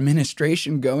from our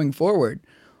administration going forward?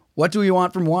 What do we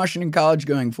want from Washington College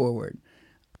going forward?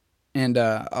 And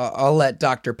I'll let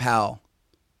Dr. Powell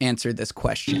answer this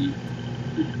question.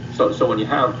 So when you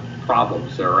have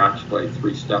problems, there are actually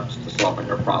 3 steps to solving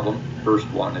a problem. First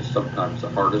one is sometimes the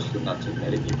hardest, and that's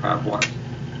admitting you have one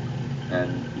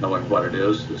and knowing what it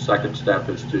is. The second step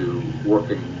is to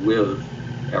working with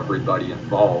everybody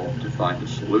involved to find a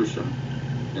solution.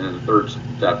 And then the third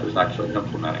step is actually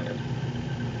implementing it.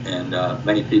 And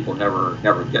many people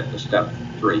never get to step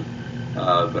 3.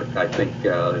 But I think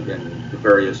in the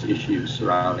various issues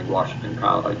surrounding Washington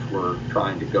College, we're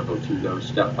trying to go through those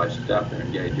step by step and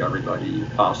engage everybody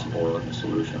possible in the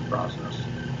solution process.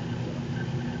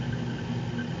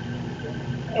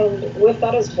 And with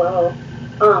that as well,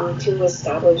 to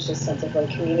establish a sense of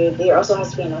community, there also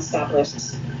has to be an established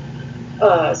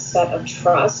set of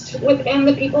trust within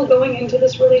the people going into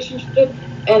this relationship.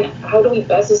 And how do we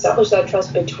best establish that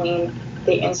trust between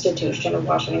the institution of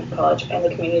Washington College and the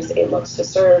communities it looks to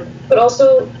serve, but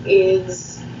also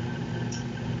it's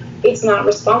not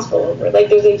responsible over?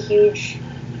 There's a huge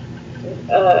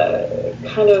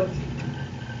kind of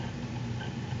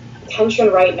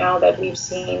tension right now that we've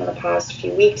seen in the past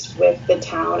few weeks with the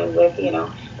town and with,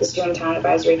 the Student Town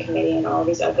Advisory Committee and all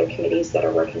these other committees that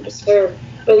are working to serve.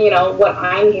 But, what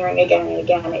I'm hearing again and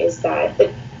again is that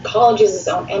the college is its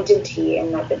own entity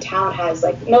and that the town has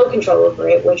no control over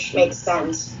it, which makes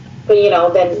sense. But,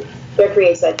 then there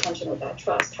creates that tension with that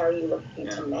trust. How are you looking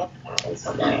to met that in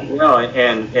some way? Well,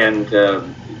 and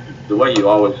the way you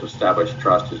always establish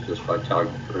trust is just by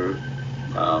telling the truth.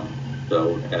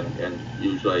 And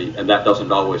usually, and that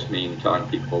doesn't always mean telling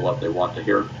people what they want to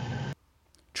hear.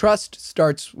 Trust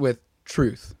starts with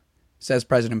truth, says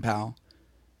President Powell.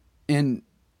 And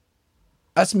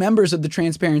us members of the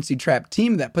Transparency Trap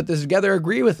team that put this together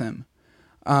agree with him.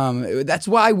 That's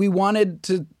why we wanted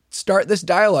to start this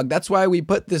dialogue. That's why we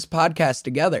put this podcast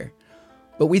together.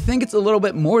 But we think it's a little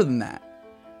bit more than that.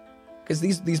 Because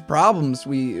these problems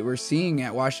we're seeing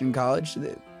at Washington College,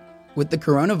 with the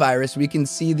coronavirus, we can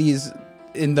see these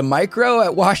in the micro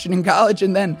at Washington College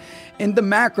and then in the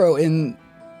macro in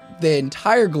the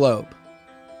entire globe.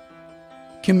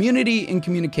 Community and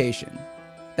communication.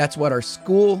 That's what our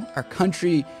school, our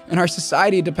country, and our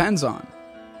society depends on.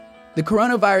 The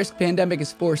coronavirus pandemic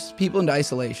has forced people into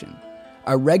isolation.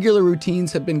 Our regular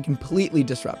routines have been completely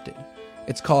disrupted.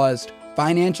 It's caused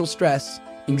financial stress,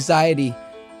 anxiety,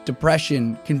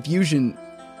 depression, confusion,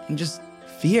 and just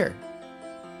fear.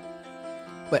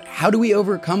 But how do we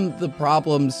overcome the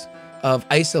problems of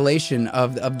isolation,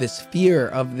 of this fear,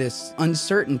 of this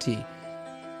uncertainty?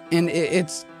 And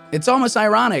it's almost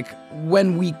ironic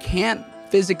when we can't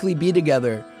physically be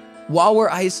together while we're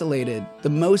isolated. The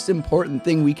most important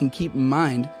thing we can keep in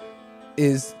mind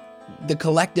is the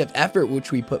collective effort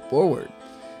which we put forward.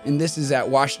 And this is at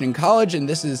Washington College, and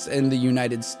this is in the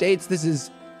United States. This is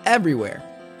everywhere.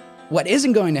 What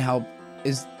isn't going to help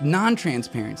is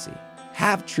non-transparency,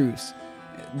 half-truths,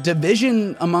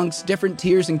 division amongst different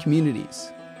tiers and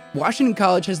communities. Washington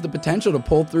College has the potential to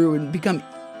pull through and become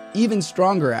even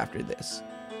stronger after this.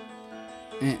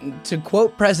 And to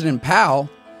quote President Powell,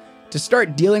 to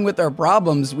start dealing with our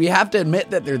problems, we have to admit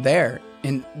that they're there.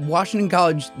 And Washington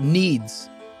College needs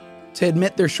to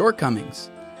admit their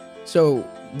shortcomings so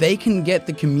they can get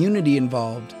the community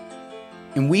involved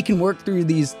and we can work through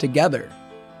these together.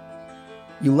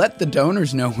 You let the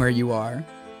donors know where you are.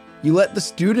 You let the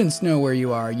students know where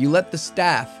you are. You let the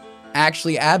staff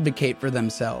actually advocate for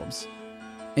themselves.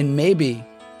 And maybe,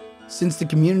 since the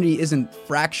community isn't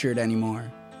fractured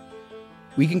anymore,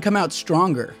 we can come out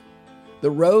stronger. The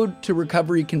road to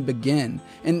recovery can begin.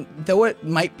 And though it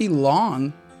might be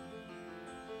long,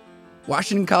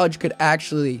 Washington College could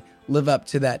actually live up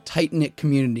to that tight-knit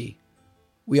community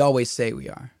we always say we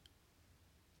are.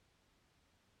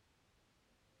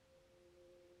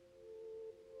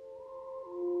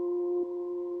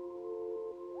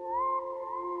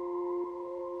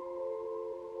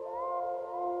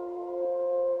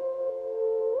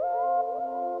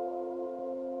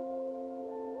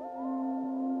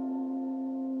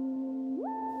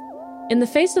 In the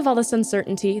face of all this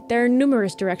uncertainty, there are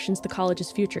numerous directions the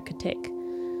college's future could take.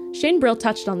 Shane Brill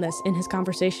touched on this in his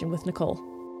conversation with Nicole.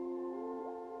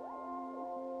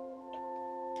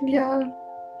 Yeah.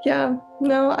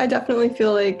 No, I definitely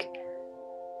feel like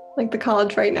the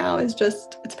college right now is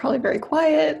it's probably very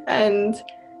quiet. And,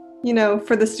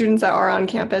 for the students that are on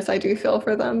campus, I do feel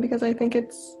for them because I think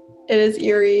it is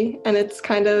eerie and it's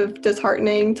kind of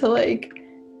disheartening to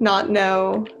not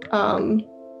know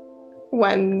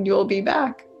when you'll be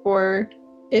back or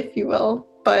if you will.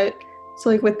 But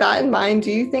so with that in mind,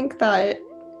 do you think that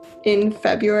in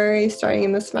February, starting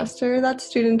in the semester, that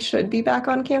students should be back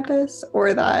on campus?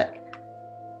 Or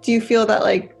do you feel that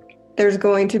like there's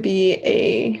going to be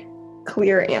a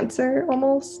clear answer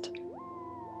almost?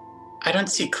 I don't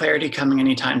see clarity coming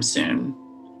anytime soon.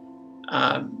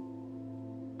 But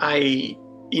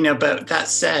that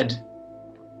said,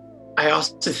 I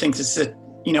also think this is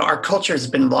our culture has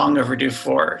been long overdue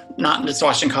for, not just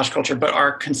Washington College culture, but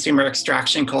our consumer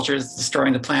extraction culture is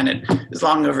destroying the planet, is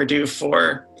long overdue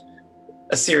for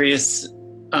a serious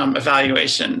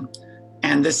evaluation.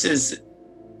 And this is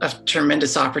a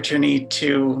tremendous opportunity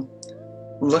to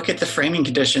look at the framing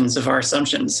conditions of our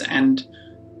assumptions and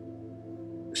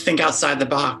think outside the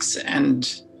box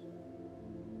and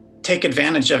take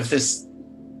advantage of this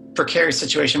precarious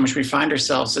situation in which we find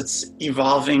ourselves. It's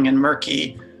evolving and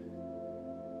murky,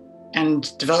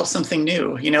 and develop something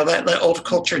new. Let old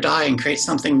culture die and create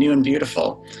something new and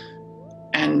beautiful.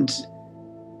 And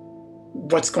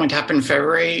what's going to happen in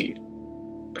February,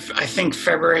 I think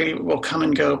February will come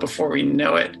and go before we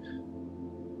know it.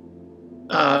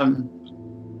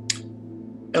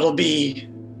 It'll be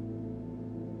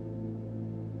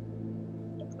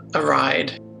a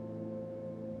ride.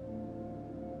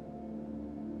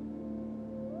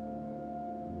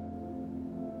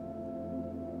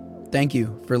 Thank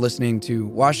you for listening to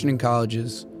Washington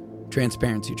College's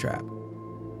Transparency Trap.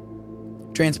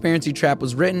 Transparency Trap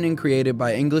was written and created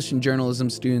by English and journalism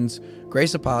students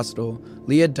Grace Apostle,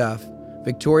 Leah Duff,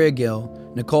 Victoria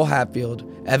Gill, Nicole Hatfield,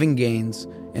 Evan Gaines,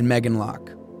 and Megan Locke.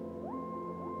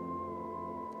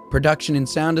 Production and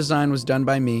sound design was done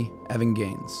by me, Evan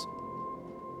Gaines.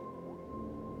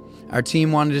 Our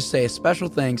team wanted to say a special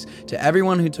thanks to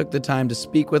everyone who took the time to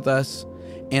speak with us,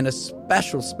 and a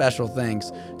special thanks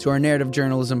to our narrative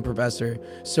journalism professor,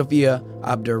 Sophia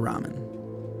Abdur-Rahman.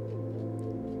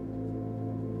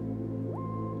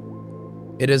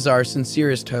 It is our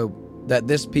sincerest hope that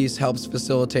this piece helps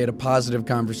facilitate a positive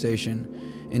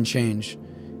conversation and change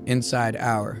inside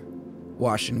our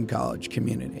Washington College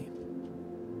community.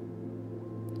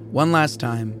 One last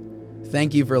time,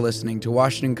 thank you for listening to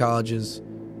Washington College's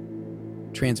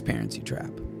Transparency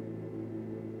Trap.